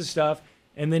smokes this stuff,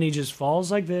 and then he just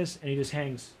falls like this, and he just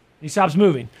hangs. He stops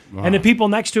moving. Wow. And the people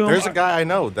next to him... There's a guy I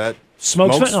know that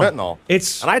smokes fentanyl.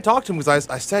 And I talked to him because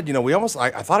I said,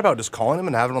 I thought about just calling him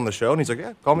and having him on the show. And he's like,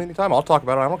 yeah, call me anytime. I'll talk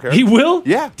about it. I don't care. He will?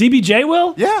 Yeah. DBJ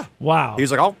will? Yeah. Wow.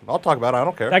 He's like, I'll talk about it. I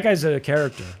don't care. That guy's a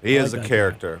character. He is a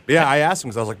character. But yeah, I asked him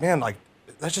because I was like, man,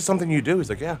 that's just something you do. He's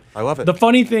like, yeah, I love it. The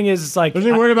funny thing is, it's like...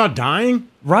 Isn't he worried about dying?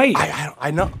 Right. I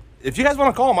know. If you guys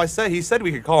want to call him, he said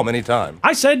we could call him anytime.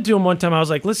 I said to him one time, I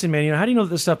was like, listen, man, how do you know that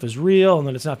this stuff is real and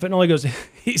that it's not fentanyl?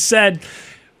 He said...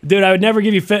 Dude, I would never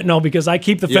give you fentanyl because I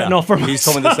keep the fentanyl for myself. He's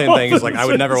told me the same thing. He's like, I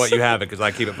would never let you have it because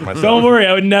I keep it for myself. Don't worry,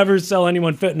 I would never sell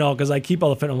anyone fentanyl because I keep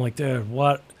all the fentanyl. I'm like, dude,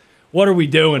 what are we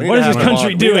doing? What is this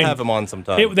country doing? We have him on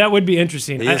sometime. That would be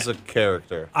interesting. He is a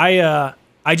character.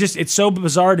 It's so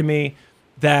bizarre to me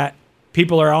that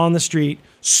people are on the street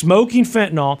smoking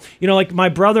fentanyl. Like my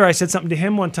brother, I said something to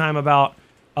him one time about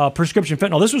prescription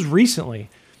fentanyl. This was recently.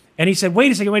 And he said,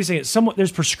 wait a second.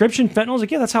 There's prescription fentanyl? I was like,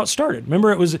 yeah, that's how it started.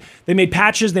 Remember, they made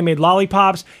patches, they made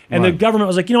lollipops, and the government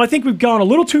was like, I think we've gone a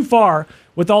little too far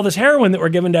with all this heroin that we're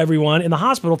giving to everyone in the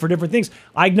hospital for different things.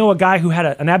 I know a guy who had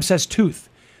an abscessed tooth.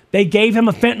 They gave him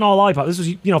a fentanyl lollipop. This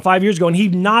was 5 years ago, and he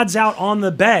nods out on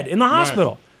the bed in the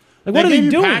hospital. Like, what are they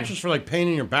doing? Patches for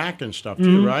painting your back and stuff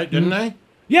too, right? Didn't they?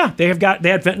 Yeah, they had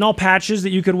fentanyl patches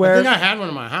that you could wear. I think I had one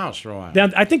in my house for a while.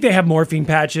 I think they have morphine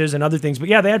patches and other things, but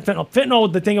yeah, they had fentanyl.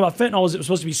 Fentanyl. The thing about fentanyl is it was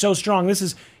supposed to be so strong. This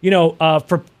is,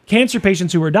 for cancer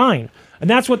patients who were dying, and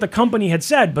that's what the company had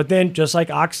said. But then, just like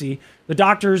Oxy, the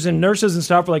doctors and nurses and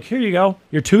stuff were like, "Here you go,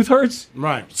 your tooth hurts,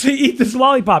 right? So you eat this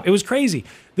lollipop." It was crazy.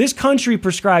 This country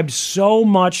prescribed so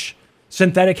much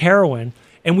synthetic heroin.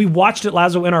 And we watched it,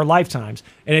 Lazo, in our lifetimes.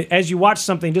 And as you watch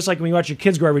something, just like when you watch your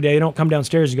kids grow every day, they don't come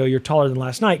downstairs and go, "You're taller than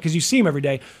last night," because you see them every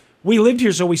day. We lived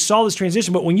here, so we saw this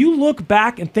transition. But when you look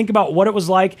back and think about what it was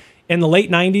like in the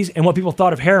late 90s and what people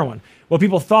thought of heroin, what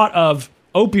people thought of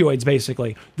opioids,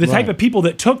 basically, the type of people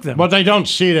that took them. But they don't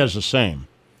see it as the same.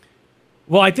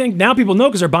 Well, I think now people know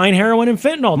because they're buying heroin and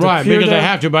fentanyl. Right, because they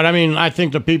have to. But, I mean, I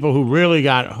think the people who really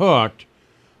got hooked,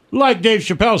 like Dave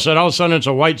Chappelle said, all of a sudden it's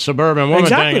a white suburban woman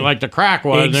thing, like the crack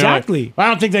was. Exactly. I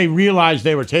don't think they realized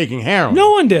they were taking heroin.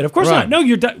 No one did. Of course not. No,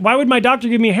 why would my doctor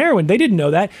give me heroin? They didn't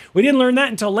know that. We didn't learn that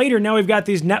until later. Now we've got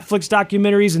these Netflix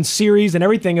documentaries and series and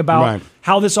everything about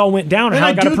how this all went down and how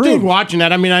it got approved. I do think watching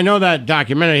that, I mean, I know that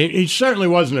documentary, he certainly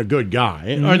wasn't a good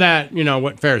guy. Or that,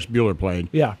 what Ferris Bueller played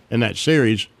in that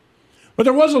series. But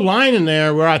there was a line in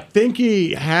there where I think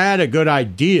he had a good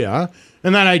idea.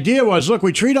 And that idea was, look,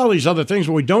 we treat all these other things,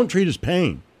 but we don't treat as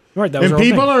pain. Right, that was and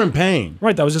people are in pain.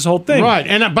 Right, that was his whole thing. Right,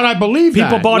 but I believe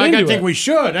people bought into it. I think we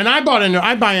should, and I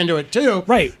buy into it too.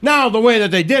 Right. Now, the way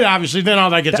that they did, obviously, then all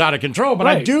that gets out of control. But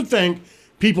I do think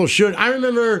people should. I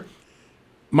remember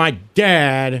my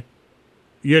dad,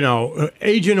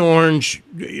 Agent Orange,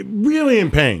 really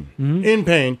in pain,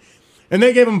 and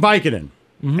they gave him Vicodin,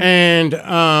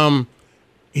 and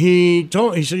he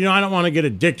said, I don't want to get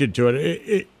addicted to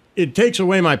it. It takes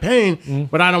away my pain,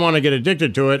 but I don't want to get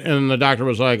addicted to it. And the doctor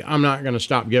was like, I'm not going to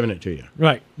stop giving it to you.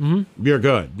 Right. You're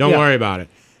good. Don't worry about it.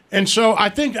 And so I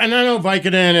think, and I know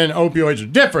Vicodin and opioids are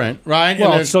different, right?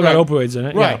 Well, it's still got opioids in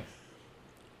it. Right. Yeah.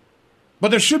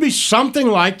 But there should be something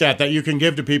like that you can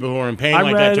give to people who are in pain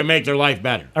that to make their life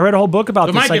better. I read a whole book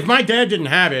about this. If my dad didn't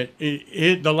have it,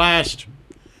 the last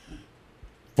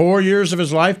 4 years of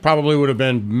his life probably would have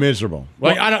been miserable.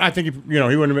 Like I think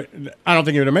he wouldn't have. I don't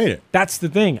think he would have made it. That's the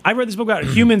thing. I read this book about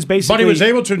humans basically, but he was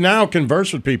able to now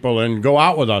converse with people and go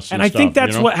out with us. And I think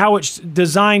that's how it's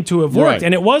designed to have worked,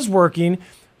 and it was working.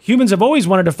 Humans have always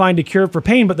wanted to find a cure for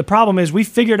pain, but the problem is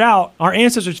our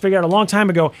ancestors figured out a long time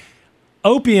ago,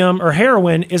 opium or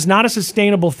heroin is not a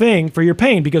sustainable thing for your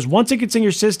pain because once it gets in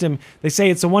your system, they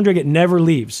say it's the one drug it never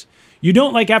leaves. You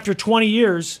don't after 20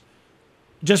 years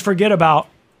just forget about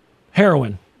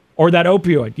heroin or that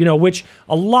opioid, which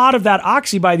a lot of that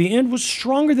Oxy by the end was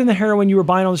stronger than the heroin you were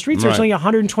buying on the streets. There's only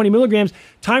 120 milligrams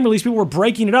time release. People were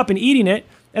breaking it up and eating it,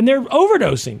 and they're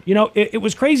overdosing. It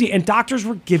was crazy, and doctors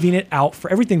were giving it out for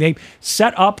everything. They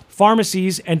set up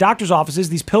pharmacies and doctors' offices,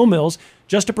 these pill mills,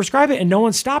 just to prescribe it, and no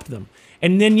one stopped them.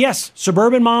 And then, yes,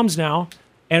 suburban moms now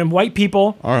and white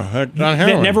people that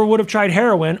never would have tried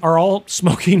heroin are all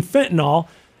smoking fentanyl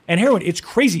and heroin. It's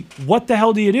crazy. What the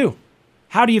hell do you do?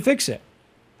 How do you fix it?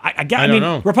 I don't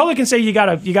know. Republicans say you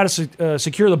gotta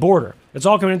secure the border. It's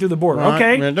all coming in through the border. Right.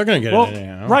 Okay, Man, they're gonna get it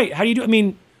anyhow. Right. How do you do? I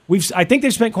mean, I think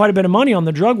they've spent quite a bit of money on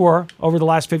the drug war over the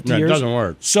last 50 years. It doesn't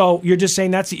work. So you're just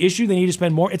saying that's the issue. They need to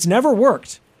spend more. It's never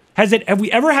worked. Have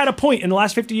we ever had a point in the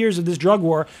last 50 years of this drug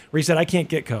war where he said, I can't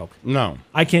get coke? No.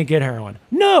 I can't get heroin?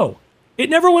 No. It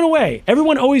never went away.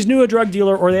 Everyone always knew a drug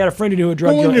dealer or they had a friend who knew a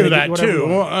drug dealer. We knew that too.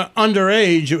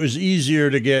 Underage, it was easier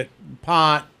to get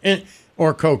pot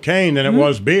or cocaine than it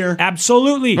was beer.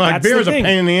 Absolutely. Like beer is a pain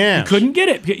in the ass. You couldn't get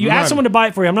it. You ask someone to buy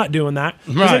it for you. I'm not doing that.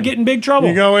 Because they get in big trouble.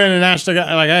 You go in and ask the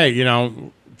guy, like, hey,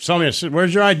 tell me,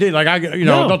 where's your ID? Like,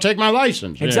 they'll take my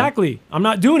license. Exactly. I'm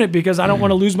not doing it because I don't want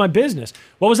to lose my business.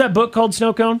 What was that book called,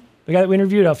 Snow Cone? The guy that we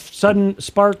interviewed, A Sudden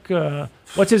Spark.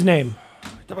 What's his name?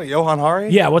 About Johan Hari?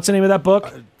 Yeah, what's the name of that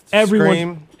book?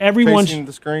 Everyone. Facing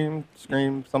the Scream,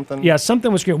 something. Yeah,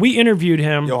 something with Scream. We interviewed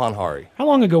him. Johan Hari. How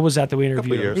long ago was that we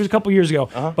interviewed him? It was a couple years ago.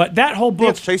 Uh-huh. But that whole book.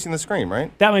 It's Chasing the Scream,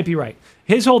 right? That might be right.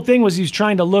 His whole thing was he's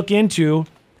trying to look into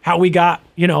how we got,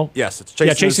 Yes, it's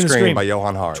Chasing the Scream by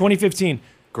Johan Hari. 2015.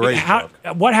 Great.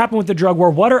 What happened with the drug war?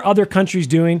 What are other countries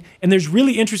doing? And there's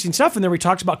really interesting stuff in there where he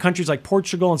talks about countries like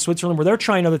Portugal and Switzerland where they're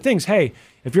trying other things. Hey,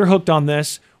 if you're hooked on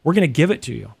this, we're going to give it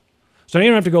to you. So you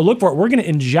don't have to go look for it. We're going to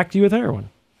inject you with heroin.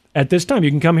 At this time, you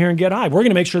can come here and get high. We're going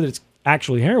to make sure that it's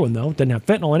actually heroin, though. It doesn't have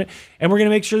fentanyl in it. And we're going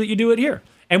to make sure that you do it here.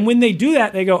 And when they do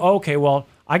that, they go, okay, well,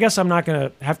 I guess I'm not going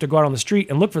to have to go out on the street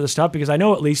and look for this stuff because I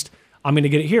know at least I'm going to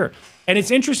get it here. And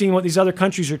it's interesting what these other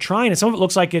countries are trying. And some of it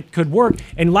looks like it could work.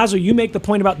 And Lazo, you make the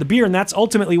point about the beer. And that's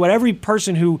ultimately what every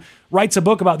person who writes a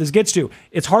book about this gets to.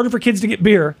 It's harder for kids to get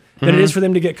beer than it is for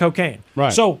them to get cocaine.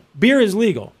 Right. So beer is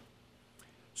legal.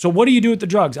 So what do you do with the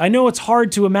drugs? I know it's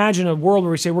hard to imagine a world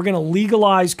where we say we're going to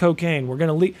legalize cocaine.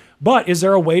 But is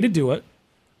there a way to do it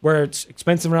where it's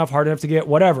expensive enough, hard enough to get,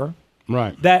 whatever?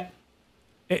 Right.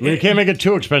 You can't make it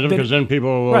too expensive because then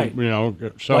people will,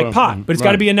 like pot. But it's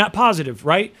got to be a net positive,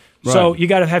 right? So you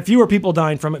got to have fewer people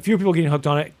dying from it, fewer people getting hooked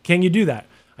on it. Can you do that?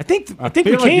 I think we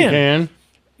like you can.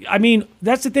 I mean,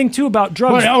 that's the thing too about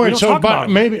drugs.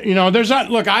 Maybe there's that.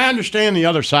 Look, I understand the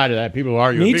other side of that. People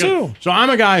argue. Me too. So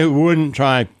I'm a guy who wouldn't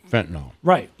try fentanyl.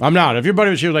 Right. I'm not. If your buddy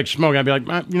was here like smoking, I'd be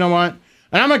like, you know what?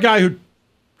 And I'm a guy who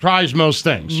tries most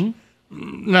things.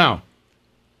 Mm-hmm. Now,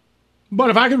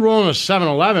 but if I could roll in a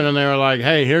 7-Eleven and they were like,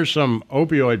 hey, here's some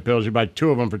opioid pills, you buy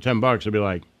 2 of them for $10, I'd be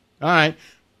like, all right.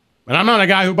 But I'm not a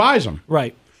guy who buys them.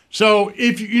 Right. So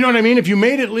if you know what I mean, if you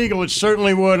made it legal, it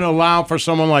certainly would allow for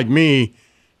someone like me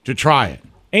to try it.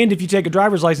 And if you take a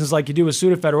driver's license like you do with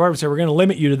Sudafed or whatever, say we're going to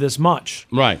limit you to this much.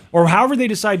 Right. Or however they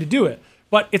decide to do it.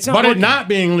 But it's not. But it not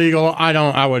being legal,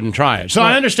 I wouldn't try it. So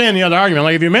I understand the other argument.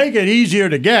 Like if you make it easier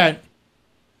to get,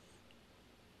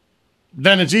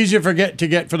 then it's easier to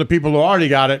get for the people who already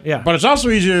got it. Yeah. But it's also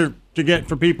easier to get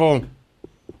for people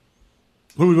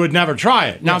who would never try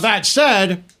it. Now that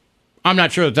said, I'm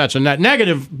not sure that that's a net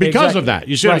negative because of that.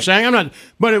 You see what I'm saying? I'm not.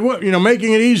 But it would,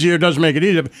 making it easier does make it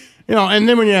easier. And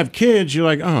then when you have kids, you're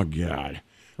like, oh God.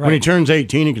 Right. When he turns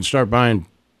 18, he can start buying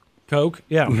Coke.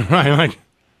 Yeah. Right. Like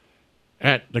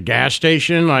at the gas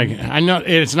station. Like I know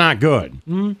it's not good.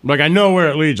 Mm-hmm. Like I know where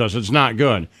it leads us. It's not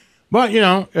good. But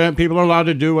people are allowed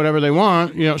to do whatever they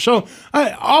want. So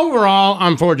overall,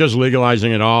 I'm for just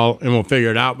legalizing it all, and we'll figure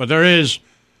it out. But there is.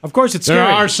 Of course, it's scary.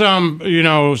 There are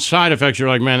some, side effects. You're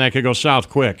like, man, that could go south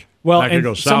quick. Well,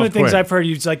 and some of the things I've heard,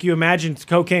 it's like you imagine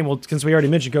cocaine. Well, since we already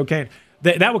mentioned cocaine,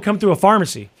 that would come through a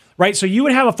pharmacy, right? So you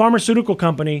would have a pharmaceutical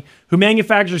company who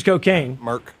manufactures cocaine,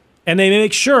 Merck, and they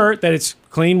make sure that it's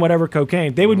clean, whatever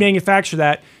cocaine. They would manufacture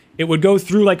that. It would go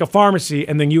through like a pharmacy,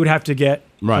 and then you would have to get.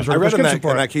 Right. I read in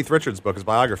that Keith Richards book, his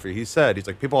biography, he's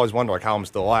like, people always wonder like how I'm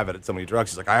still alive at so many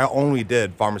drugs. He's like, I only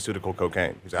did pharmaceutical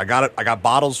cocaine. He's like, I got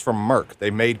bottles from Merck.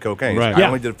 They made cocaine. Right. Like, I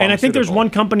only did pharmaceutical. And I think there's one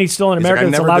company still in America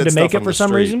that's allowed to make it for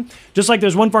some reason. Just like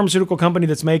there's one pharmaceutical company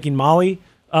that's making Molly.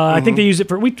 I think they use it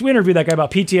for. We interviewed that guy about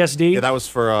PTSD. Yeah, that was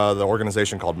for the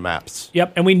organization called MAPS.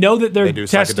 Yep, and we know that they're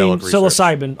testing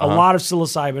psilocybin, a lot of On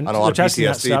psilocybin. a lot of testing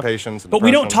PTSD patients. But we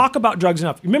don't talk about drugs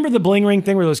enough. Remember the bling ring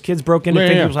thing where those kids broke into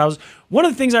people's houses? One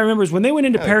of the things I remember is when they went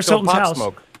into Paris Hilton's house.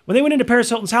 When they went into Paris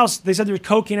Hilton's house, they said there was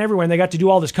cocaine everywhere, and they got to do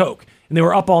all this coke, and they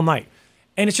were up all night.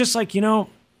 And it's just like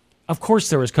of course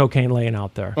there was cocaine laying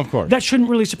out there. Of course, that shouldn't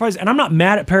really surprise. And I'm not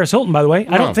mad at Paris Hilton, by the way.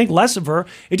 No. I don't think less of her.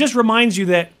 It just reminds you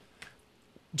that.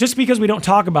 Just because we don't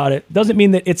talk about it doesn't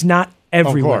mean that it's not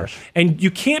everywhere. And you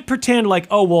can't pretend like,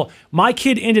 oh, well, my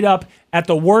kid ended up at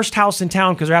the worst house in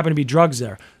town because there happened to be drugs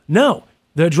there. No,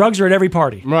 the drugs are at every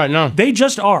party. Right, no. They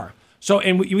just are. So,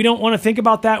 and we don't want to think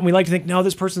about that. And we like to think, no,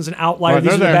 this person's an outlier.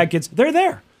 These are the bad kids. They're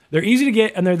there. They're easy to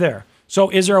get and they're there. So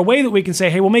is there a way that we can say,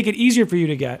 hey, we'll make it easier for you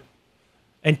to get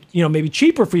and, maybe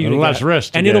cheaper for you to get. Less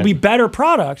risk. And it'll be better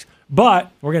product, but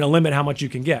we're going to limit how much you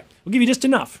can get. We'll give you just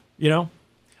enough,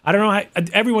 I don't know.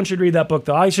 Everyone should read that book,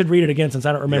 though. I should read it again since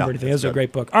I don't remember anything. It's a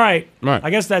great book. All right.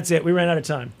 I guess that's it. We ran out of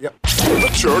time. Yep.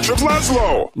 The Church of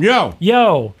Laszlo. Yo.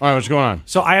 All right, what's going on?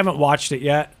 So I haven't watched it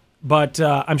yet, but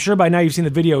I'm sure by now you've seen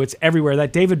the video. It's everywhere.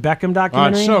 That David Beckham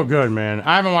documentary. It's so good, man.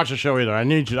 I haven't watched the show either. I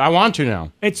need to. I want to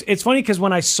now. It's funny because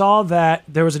when I saw that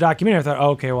there was a documentary, I thought,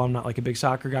 oh, okay, well, I'm not like a big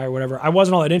soccer guy or whatever. I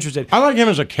wasn't all that interested. I like him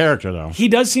as a character, though. He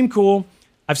does seem cool.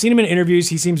 I've seen him in interviews.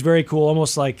 He seems very cool,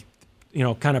 almost like,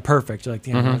 kind of perfect. You're like,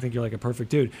 damn, I think you're like a perfect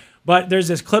dude. But there's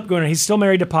this clip going on. He's still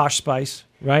married to Posh Spice,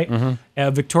 right?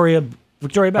 Victoria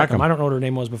Beckham. I don't know what her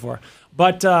name was before.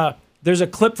 But there's a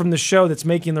clip from the show that's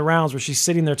making the rounds where she's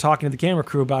sitting there talking to the camera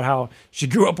crew about how she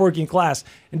grew up working class.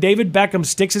 And David Beckham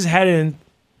sticks his head in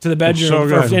to the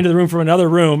bedroom, into the room from another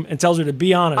room, and tells her to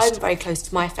be honest. I'm very close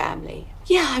to my family.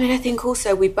 Yeah, I think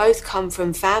also we both come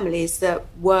from families that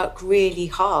work really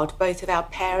hard. Both of our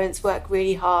parents work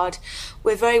really hard.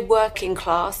 We're very working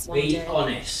class. Be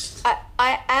honest.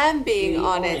 I am being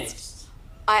honest.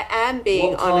 I am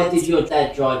being honest. What car did your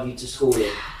dad drive you to school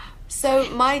in? So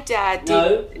my dad did...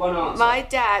 No, one answer. My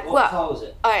dad... What car was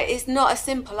it? All right, it's not a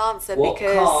simple answer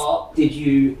because... What car did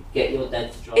you get your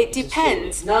dad to drive you to school in? It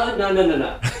depends.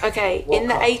 No. Okay, in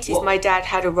the 80s, my dad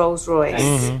had a Rolls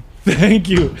Royce. Thank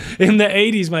you. In the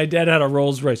 80s, my dad had a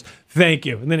Rolls Royce. Thank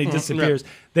you. And then he disappears.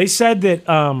 They said that...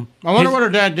 I wonder what her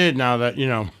dad did now that,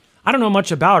 I don't know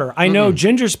much about her. I know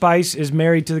Ginger Spice is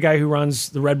married to the guy who runs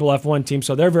the Red Bull F1 team,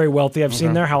 so they're very wealthy. I've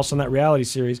seen their house on that reality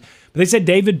series. But they said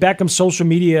David Beckham's social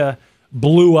media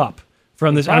blew up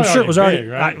from this. I'm sure it was already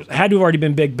had to have already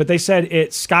been big, but they said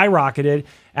it skyrocketed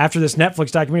after this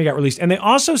Netflix documentary got released. And they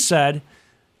also said,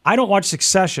 I don't watch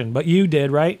Succession, but you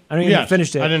did, right? I don't even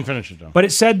finish it. I didn't finish it, though. But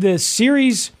it said the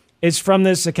series is from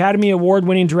this Academy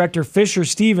Award-winning director, Fisher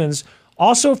Stevens,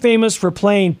 also famous for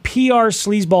playing PR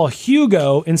sleazeball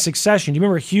Hugo in Succession. Do you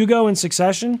remember Hugo in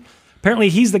Succession? Apparently,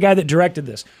 he's the guy that directed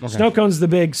this. Okay. Snowcone's the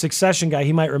big Succession guy.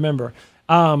 He might remember.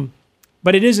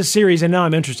 But it is a series, and now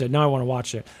I'm interested. Now I want to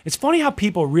watch it. It's funny how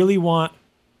people really want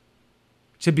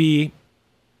to be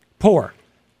poor.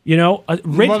 You know,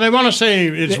 well, they want to say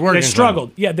it's working. They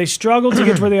struggled. Yeah, they struggled to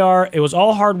get to where they are. It was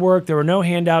all hard work. There were no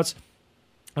handouts.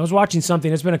 I was watching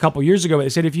something. It's been a couple years ago. But they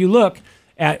said if you look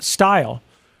at style,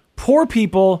 poor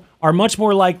people are much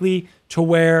more likely to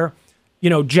wear,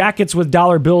 jackets with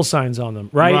dollar bill signs on them,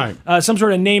 right? Some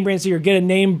sort of name brand or get a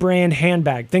name brand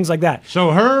handbag, things like that.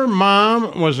 So her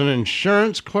mom was an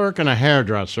insurance clerk and a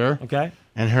hairdresser. Okay.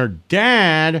 And her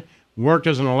dad worked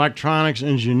as an electronics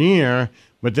engineer,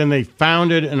 but then they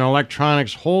founded an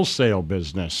electronics wholesale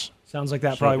business. Sounds like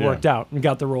that probably worked out and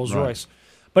got the Rolls Royce.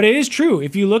 But it is true.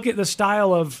 If you look at the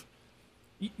style of,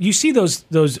 you see those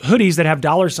hoodies that have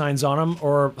dollar signs on them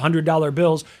or $100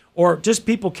 bills, or just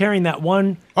people carrying that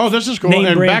one. Oh, this is cool.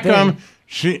 And Beckham,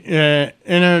 she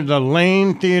entered the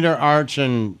Lane Theater Arts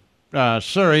in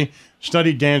Surrey,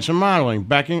 studied dance and modeling.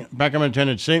 Beckham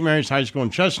attended St. Mary's High School in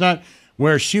Chestnut,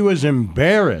 where she was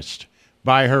embarrassed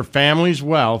by her family's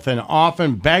wealth and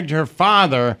often begged her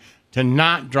father to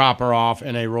not drop her off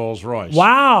in a Rolls Royce.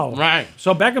 Wow. Right.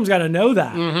 So Beckham's got to know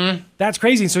that. Mm-hmm. That's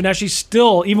crazy. So now she's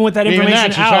still, even with that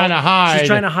information she's trying to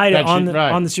hide it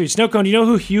on the series. Snowcone, do you know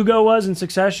who Hugo was in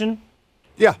Succession?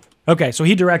 Yeah. Okay, so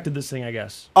he directed this thing, I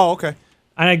guess. Oh, okay.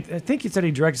 And I think he said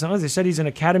he directed something. They said he's an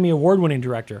Academy Award-winning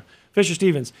director, Fisher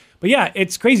Stevens. But yeah,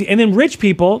 it's crazy. And then rich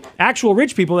people, actual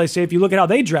rich people, they say if you look at how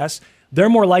they dress, they're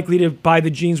more likely to buy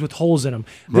the jeans with holes in them.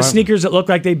 The sneakers that look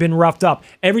like they've been roughed up.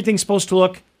 Everything's supposed to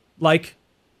look like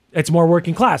it's more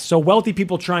working class. So wealthy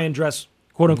people try and dress,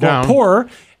 quote unquote, poorer,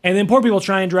 and then poor people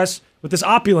try and dress with this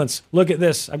opulence. Look at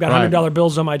this. I've got $100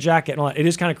 bills on my jacket and all that. It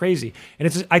is kind of crazy.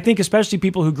 And I think especially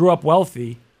people who grew up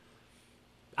wealthy,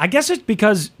 I guess it's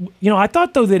because, I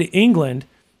thought though that in England,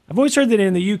 I've always heard that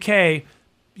in the UK,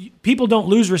 people don't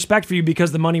lose respect for you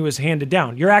because the money was handed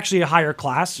down. You're actually a higher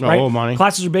class, right? Old money.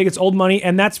 Classes are big, it's old money,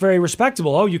 and that's very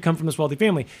respectable. Oh, you come from this wealthy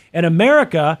family. In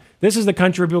America, this is the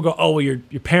country where people go, oh, well, your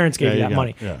parents gave you that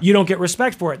money. Yeah. You don't get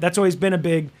respect for it. That's always been a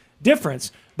big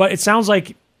difference. But it sounds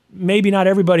like maybe not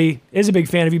everybody is a big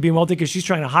fan of you being wealthy because she's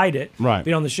trying to hide it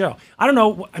being on the show. I don't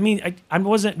know. I mean, I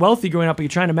wasn't wealthy growing up, but you're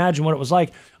trying to imagine what it was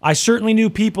like. I certainly knew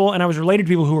people, and I was related to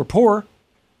people who were poor,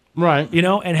 right?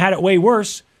 And had it way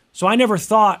worse. So I never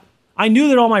thought, I knew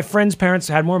that all my friends' parents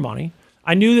had more money.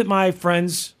 I knew that my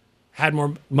friends had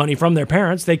more money from their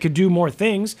parents. They could do more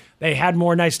things. They had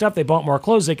more nice stuff. They bought more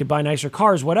clothes. They could buy nicer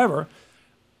cars, whatever.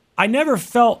 I don't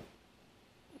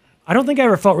think I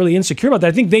ever felt really insecure about that.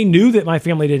 I think they knew that my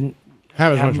family didn't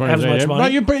have as much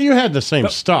money. But you had the same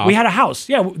stuff. We had a house.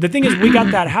 Yeah, the thing is, we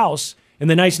got that house in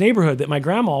the nice neighborhood that my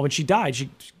grandma, when she died, she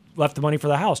left the money for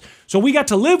the house. So we got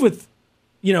to live with,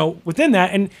 within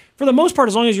that. And for the most part,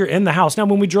 as long as you're in the house. Now,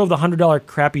 when we drove the $100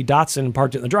 crappy Datsun and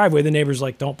parked it in the driveway, the neighbors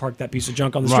like, don't park that piece of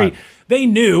junk on the street. They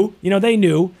knew,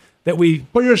 that we...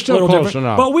 But you're still close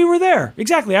enough. But we were there.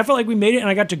 Exactly. I felt like we made it, and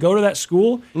I got to go to that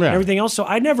school and everything else. So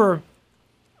I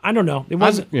don't know. It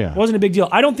wasn't a big deal.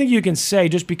 I don't think you can say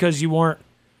just because you weren't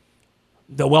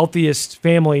the wealthiest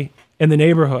family in the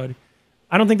neighborhood,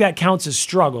 I don't think that counts as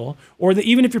struggle. Or that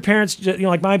even if your parents,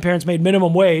 like my parents made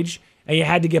minimum wage and you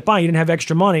had to get by, you didn't have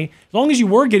extra money, as long as you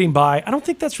were getting by, I don't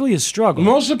think that's really a struggle.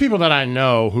 Most of the people that I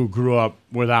know who grew up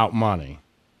without money,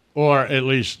 or at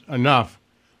least enough,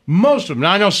 most of them,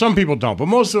 now I know some people don't, but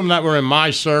most of them that were in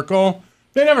my circle,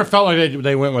 they never felt like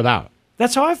they went without.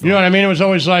 That's how I felt. You know what I mean? It was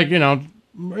always like,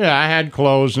 I had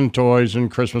clothes and toys and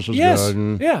Christmas was good.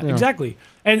 And, exactly.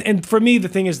 And for me, the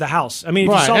thing is the house. I mean,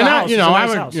 if you saw the house, it's a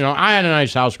nice house. I had a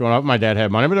nice house growing up. My dad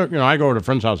had money, but I go over to a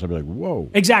friend's house, I'd be like, whoa.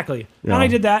 Exactly. And I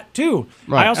did that too.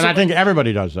 Right. And I think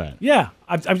everybody does that. Yeah.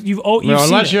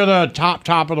 Unless you're the top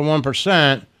of the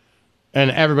 1%, and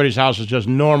everybody's house is just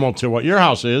normal to what your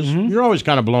house is, you're always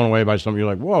kind of blown away by something. You're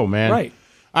like, whoa, man. Right.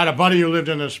 I had a buddy who lived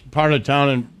in this part of town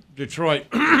in Detroit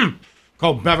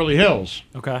called Beverly Hills.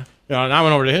 Okay. And I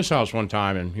went over to his house one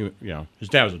time, and he, his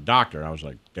dad was a doctor. I was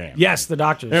like, damn. Yes, the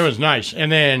doctors. It was nice. And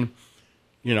then,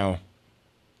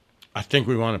 I think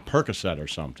we want a Percocet or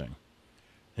something. And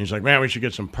he's like, man, we should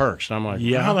get some perks. And I'm like,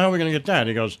 how the hell are we going to get that? And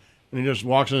he goes, and he just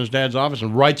walks in his dad's office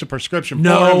and writes a prescription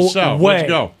for himself. Way. Let's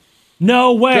go.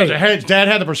 No way. Because his dad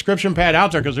had the prescription pad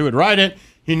out there because he would write it.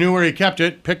 He knew where he kept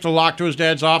it, picked the lock to his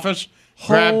dad's office,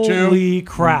 grabbed two. Holy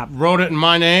crap. Wrote it in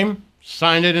my name,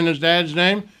 signed it in his dad's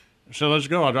name. So let's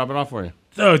go. I'll drop it off for you.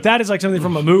 So that is like something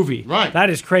from a movie. Right. That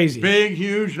is crazy. Big,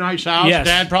 huge, nice house. Yes.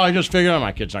 Dad probably just figured,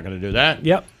 my kid's not going to do that.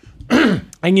 Yep.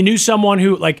 And you knew someone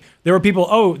who, like, there were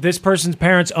people, this person's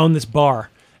parents own this bar.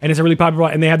 And it's a really popular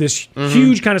bar. And they have this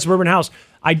huge kind of suburban house.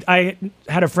 I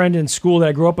had a friend in school that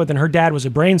I grew up with, and her dad was a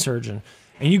brain surgeon.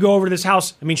 And you go over to this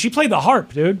house. I mean, she played the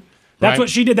harp, dude. That's what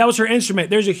she did. That was her instrument.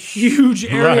 There's a huge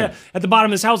area at the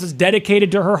bottom of this house that's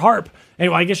dedicated to her harp.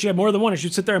 Anyway, I guess she had more than one. And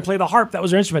she'd sit there and play the harp. That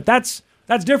was her instrument. That's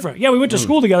different. Yeah, we went to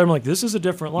school together. I'm like, this is a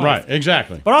different life. Right,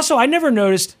 exactly. But also, I never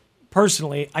noticed,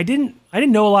 personally, I didn't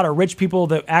know a lot of rich people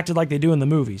that acted like they do in the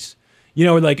movies. You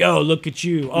know, like, oh, look at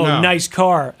you. Oh, nice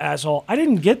car, asshole. I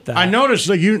didn't get that. I noticed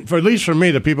that at least for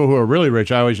me, the people who are really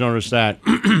rich, I always notice that.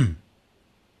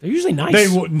 They're usually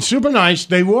nice. Super nice.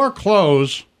 They wore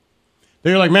clothes.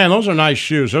 They were like, man, those are nice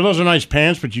shoes. Or those are nice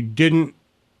pants, but you didn't.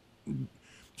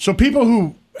 So people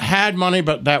who had money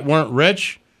but that weren't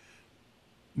rich,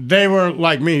 they were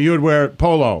like me. You would wear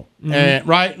polo,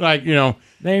 right? Like,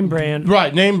 name brand.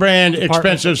 Right, name brand,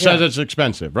 expensive, says it's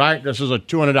expensive, right? This is a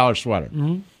 $200 sweater.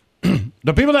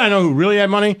 The people that I know who really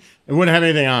had money, it wouldn't have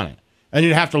anything on it. And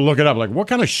you'd have to look it up. Like, what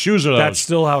kind of shoes are those? That's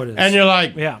still how it is. And you're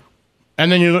like, yeah.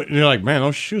 And then you're like, man,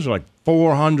 those shoes are like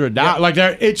 $400. Yeah. Like,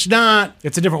 it's not.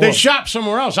 It's a different world. They shop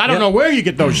somewhere else. I don't know where you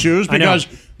get those shoes because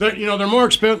they're more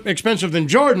expensive than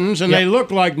Jordans, and they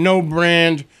look like no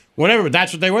brand, whatever. But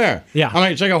that's what they wear. Yeah. I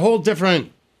mean, it's like a whole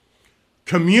different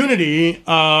community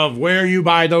of where you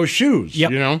buy those shoes.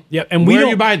 Yep. Yep. And where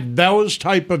you buy those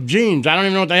type of jeans. I don't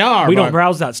even know what they are. We don't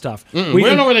browse that stuff. We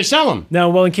don't know where they sell them. No,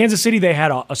 well, in Kansas City, they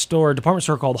had a department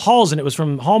store called Halls, and it was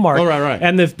from Hallmark. Oh, right.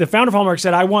 And the founder of Hallmark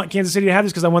said, I want Kansas City to have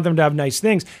this because I want them to have nice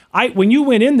things. When you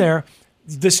went in there,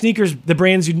 the sneakers, the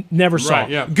brands you never saw, right,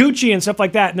 yeah. Gucci and stuff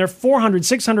like that, and they're $400,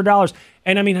 $600.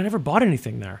 And I mean, I never bought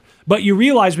anything there. But you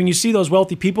realize when you see those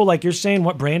wealthy people, like you're saying,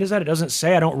 what brand is that? It doesn't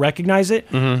say. I don't recognize it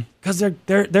because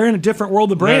they're in a different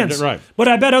world of brands. Right. But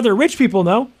I bet other rich people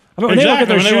know. I mean, when exactly. they look at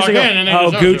their shoes, they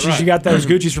go, Gucci's. Right. You got those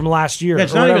Gucci's from last year. Yeah,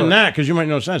 it's not even that because you might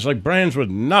know sense. Like brands with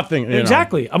nothing.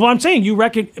 Exactly. Well, I'm saying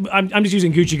I'm just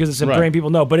using Gucci because it's a brand people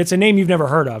know, but it's a name you've never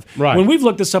heard of. Right. When we've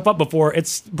looked this stuff up before,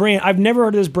 it's brand. I've never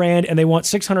heard of this brand, and they want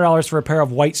 $600 for a pair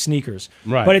of white sneakers.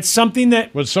 Right. But it's something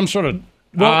that with some sort of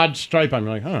odd stripe. I'm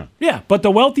like, huh? Yeah. But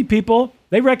the wealthy people,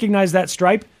 they recognize that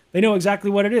stripe. They know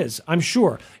exactly what it is. I'm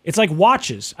sure. It's like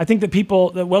watches. I think that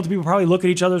the wealthy people probably look at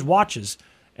each other's watches,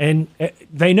 and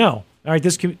they know. All right,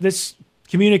 this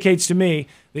communicates to me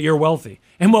that you're wealthy.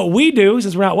 And what we do,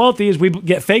 since we're not wealthy, is we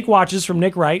get fake watches from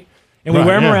Nick Wright, and we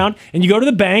wear them around. And you go to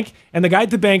the bank, and the guy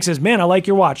at the bank says, man, I like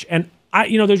your watch. And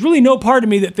there's really no part of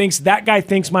me that thinks that guy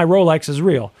thinks my Rolex is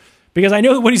real. Because I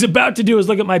know that what he's about to do is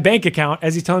look at my bank account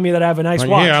as he's telling me that I have a nice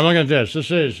watch. Here, I'm looking at this.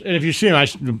 And if you see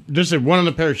him, this is one of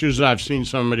the pair of shoes that I've seen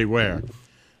somebody wear.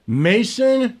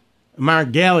 Mason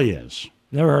Margolius.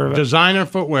 Never heard of it. Designer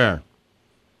footwear.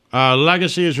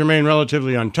 Legacy has remained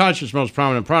relatively untouched. Its most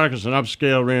prominent product is an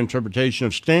upscale reinterpretation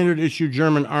of standard issue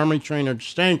German army trainer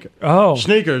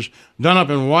sneakers done up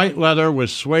in white leather with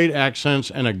suede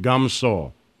accents and a gum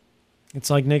sole. It's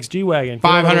like Nick's G-Wagon.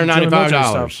 $595.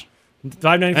 $595.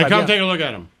 And come take a look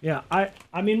at them. Yeah,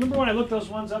 I mean, remember when I looked those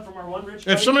ones up from our one rich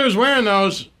guy? If somebody was wearing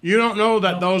those, you don't know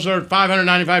that those are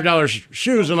 $595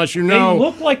 shoes unless you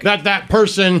know that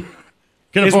person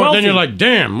can afford. Wealthy. Then you're like,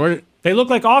 damn. They look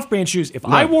like off-brand shoes. If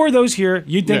I wore those here,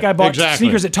 you'd think I bought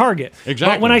sneakers at Target.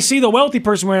 Exactly. But when I see the wealthy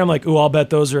person wearing, I'm like, ooh, I'll bet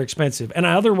those are expensive. And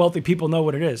other wealthy people know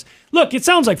what it is. Look, it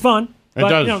sounds like fun. It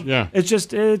does, yeah.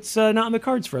 It's not in the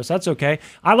cards for us. That's okay.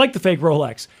 I like the fake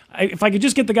Rolex. If I could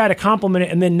just get the guy to compliment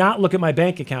it and then not look at my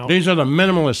bank account. These are the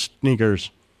minimalist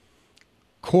sneakers.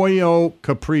 Koyo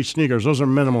Capri sneakers. Those are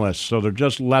minimalist. So they're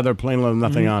just leather, plain leather,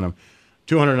 nothing on them.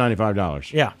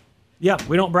 $295. Yeah. Yeah,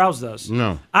 we don't browse those.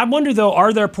 No. I wonder, though,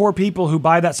 are there poor people who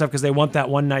buy that stuff because they want that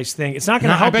one nice thing? It's not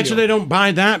going to help you. I bet you they don't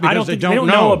buy that because they don't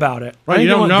know about it. Right, you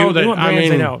don't know that. They want brands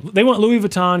they know. They want Louis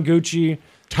Vuitton, Gucci.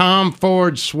 Tom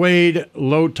Ford suede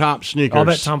low-top sneakers. I'll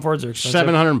bet Tom Fords are expensive.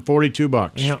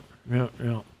 $742.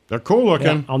 Yeah. They're cool looking.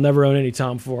 Yeah, I'll never own any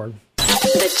Tom Ford.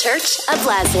 The Church of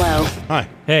Laszlo. Hi.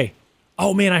 Hey.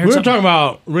 Oh, man, I heard we something. were talking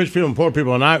about rich people and poor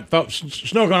people, and I felt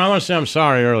Snow. I want to say I'm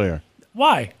sorry earlier.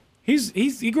 Why?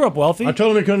 He grew up wealthy. I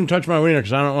told him he couldn't touch my wiener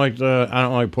because I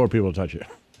don't like poor people to touch it.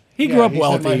 He grew up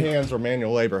wealthy. My hands were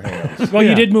manual labor hands. Well,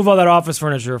 you did move all that office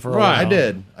furniture for a while. I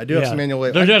did. I do have some manual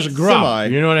labor. They're just gruff.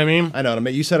 You know what I mean? I know.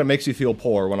 You said it makes you feel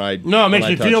poor when I. No, it makes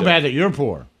you feel bad that you're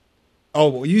poor. Oh,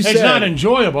 well, you said it's not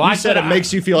enjoyable. I said it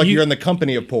makes you feel like you're in the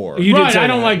company of poor. Right. I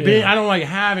don't like being. I don't like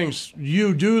having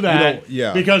you do that.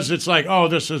 Yeah. Because it's like, oh,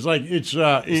 this is like it's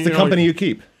the company you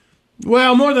keep.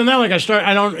 Well, more than that, like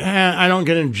I don't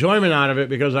get enjoyment out of it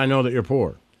because I know that you're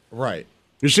poor. Right.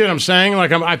 You see what I'm saying?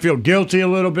 Like I feel guilty a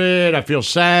little bit. I feel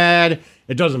sad.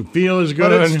 It doesn't feel as good.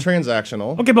 But it's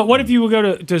transactional. Okay, but what if you would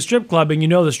go to a strip club and you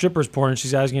know the stripper's poor and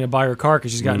she's asking you to buy her car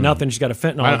because she's got nothing, she's got a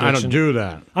fentanyl addiction? I don't do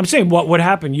that. I'm saying what would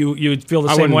happen? You would feel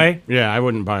the same way? Yeah, I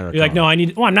wouldn't buy her a car. You're like, no,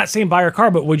 I'm not saying buy her car,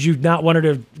 but would you not want her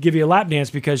to give you a lap dance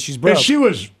because she's broke? If she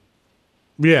was,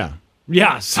 yeah.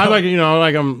 Yeah. So, I like,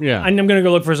 yeah. And I'm going to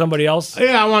go look for somebody else?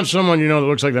 Yeah, I want someone, that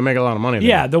looks like they make a lot of money.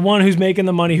 Yeah, the one who's making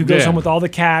the money, who goes home with all the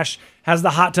cash, has the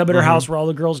hot tub at her house where all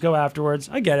the girls go afterwards.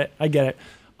 I get it.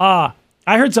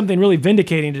 I heard something really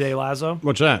vindicating today, Lazo.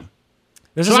 What's that?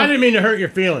 I didn't mean to hurt your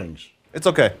feelings. It's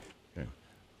okay.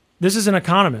 This is an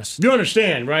economist. You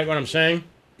understand, right, what I'm saying?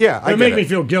 Yeah, It make me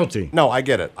feel guilty. No, I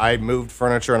get it. I moved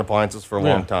furniture and appliances for a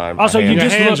long time. Also, your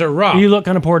hands are rough. You look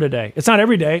kind of poor today. It's not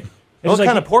every day. I look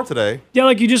kind of poor today. Yeah,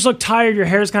 like you just look tired. Your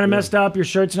hair's kind of messed up. Your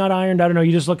shirt's not ironed. I don't know.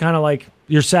 You just look kind of like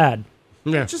you're sad.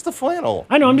 Yeah. Just a flannel.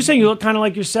 I know. I'm just saying you look kind of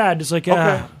like you're sad. Just like,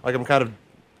 okay. Like I'm kind of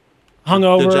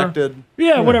hungover. Dejected.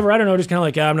 Yeah, whatever. I don't know. Just kind of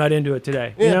like, I'm not into it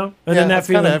today. Yeah. You know? And Yeah, then that that's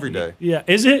feeling. kinda every day. Yeah.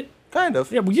 Is it? Kind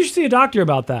of. Yeah, well, you should see a doctor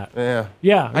about that. Yeah.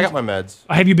 Yeah. I got my meds.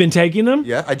 Have you been taking them?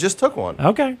 Yeah, I just took one.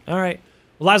 Okay. All right.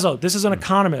 Well, Lazo, this is an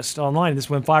economist online. This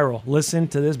went viral. Listen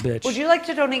to this bitch. Would you like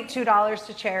to donate $2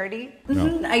 to charity?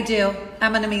 No. I do.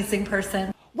 I'm an amazing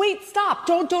person. Wait, stop.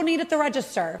 Don't donate at the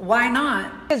register. Why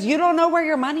not? Because you don't know where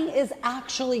your money is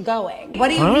actually going. What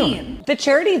do you mean? The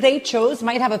charity they chose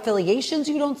might have affiliations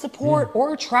you don't support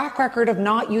or a track record of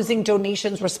not using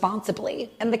donations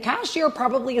responsibly. And the cashier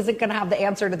probably isn't going to have the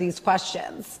answer to these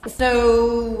questions.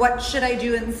 So what should I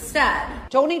do instead?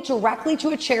 Donate directly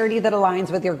to a charity that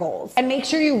aligns with your goals. And make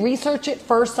sure you research it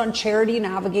first on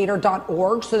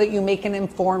charitynavigator.org so that you make an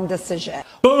informed decision.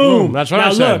 Boom. That's what now,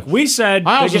 I said. Look, we said...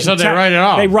 I also said they write it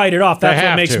off. They write it off. That's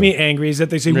what makes me angry, is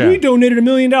that they say, we donated $1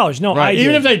 million. No, right. I did.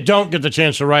 Even if they don't get the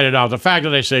chance to write it off, the fact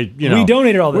that they say, we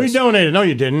donated all this. We donated. No,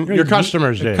 you didn't. Your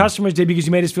customers did. Your customers did because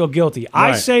you made us feel guilty.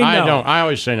 I say no. I don't. I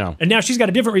always say no. And now she's got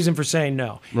a different reason for saying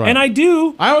no. Right. And I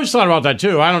do. I always thought about that,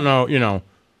 too. I don't know,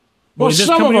 Well,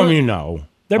 some of them,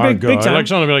 They're are big good. time. Like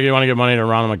some of them be like, you want to give money to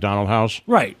Ronald McDonald House?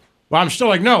 Right. Well, I'm still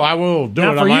like, no, I will do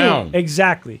it on my own.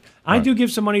 Exactly. I do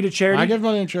give some money to charity. I give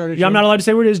money to charity. Yeah, I'm not allowed to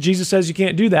say what it is. Jesus says you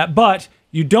can't do that. But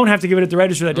you don't have to give it at the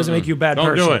register. That doesn't make you a bad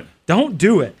person. Don't do it. Don't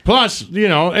do it. Plus,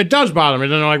 it does bother me.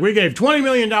 Then they're like, we gave $20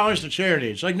 million to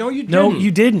charity. It's like, no, you didn't. No,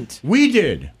 you didn't. We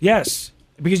did. Yes.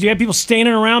 Because you had people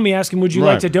standing around me asking, would you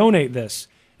like to donate this?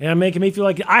 And I'm making me feel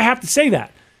like I have to say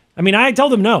that. I mean, I tell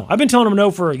them no. I've been telling them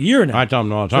no for a year now. I tell them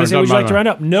no all the time. They say, would you like to round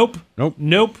up? Nope. Nope.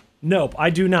 Nope. Nope. I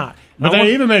do not. But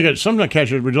they even make it, something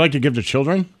catch it, would you like to give to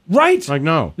children? Right. Like,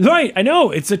 no. Right. I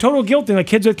know. It's a total guilt thing. Like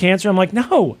kids with cancer, I'm like,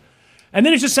 no. And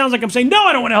then it just sounds like I'm saying, no,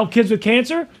 I don't want to help kids with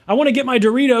cancer. I want to get my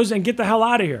Doritos and get the hell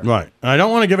out of here. Right. I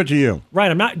don't want to give it to you.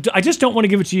 Right. I just don't want to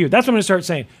give it to you. That's what I'm going to start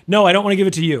saying. No, I don't want to give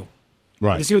it to you.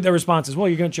 Right. To see what their response is. Well,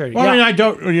 you're going to charity. Well, I mean, I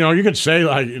don't, you could say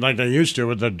like they used to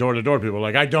with the door-to-door people,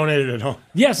 like, I donated it home.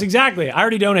 Yes, exactly. I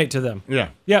already donate to them. Yeah.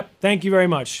 Yep. Thank you very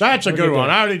much. That's a good one.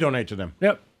 I already donate to them.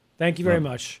 Yep. Thank you very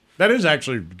much. That is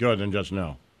actually good than just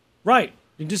no. Right.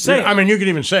 You just say it. I mean, you could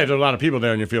even say it. There's a lot of people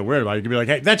there and you feel weird about it. You could be like,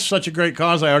 hey, that's such a great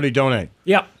cause. I already donate.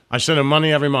 Yep. I send them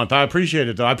money every month. I appreciate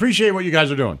it, though. I appreciate what you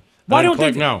guys are doing. Why don't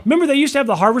they? No. Remember, they used to have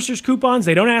the Harvesters coupons.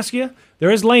 They don't ask you.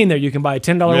 There is Lane there. You can buy a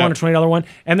 $10 one, a $20 one.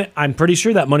 And I'm pretty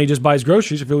sure that money just buys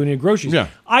groceries if you need groceries. Yeah.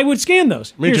 I would scan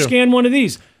those. Me too. Scan one of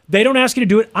these. They don't ask you to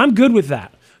do it. I'm good with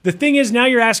that. The thing is, now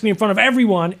you're asking me in front of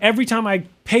everyone, every time I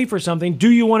pay for something, do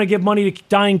you want to give money to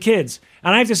dying kids?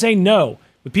 And I have to say no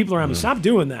with people around me. Stop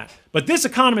doing that. But this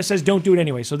economist says don't do it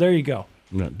anyway. So there you go.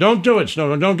 No, don't do it,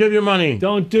 Snowden. Don't give your money.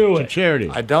 Don't do it. To charity.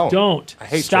 I don't. Don't. I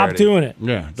hate Stop charity. doing it.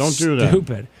 Yeah, don't do that.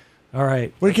 Stupid. All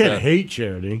right. We can't hate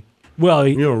charity. Well,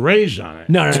 you were raised on it.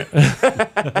 No.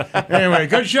 Anyway,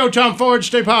 good show, Tom Ford.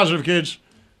 Stay positive, kids.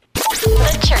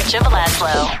 The Church of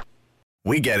Laszlo.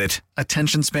 We get it.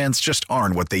 Attention spans just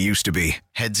aren't what they used to be.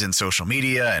 Heads in social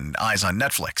media and eyes on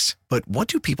Netflix. But what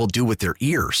do people do with their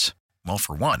ears? Well,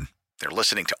 for one, they're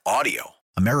listening to audio.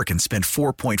 Americans spend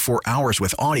 4.4 hours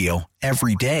with audio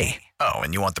every day. Oh,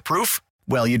 and you want the proof?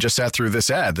 Well, you just sat through this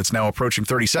ad that's now approaching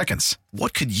 30 seconds.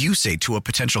 What could you say to a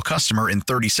potential customer in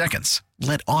 30 seconds?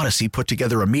 Let Odyssey put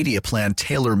together a media plan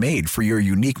tailor-made for your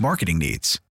unique marketing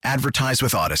needs. Advertise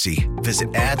with Odyssey.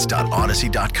 Visit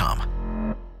ads.odyssey.com.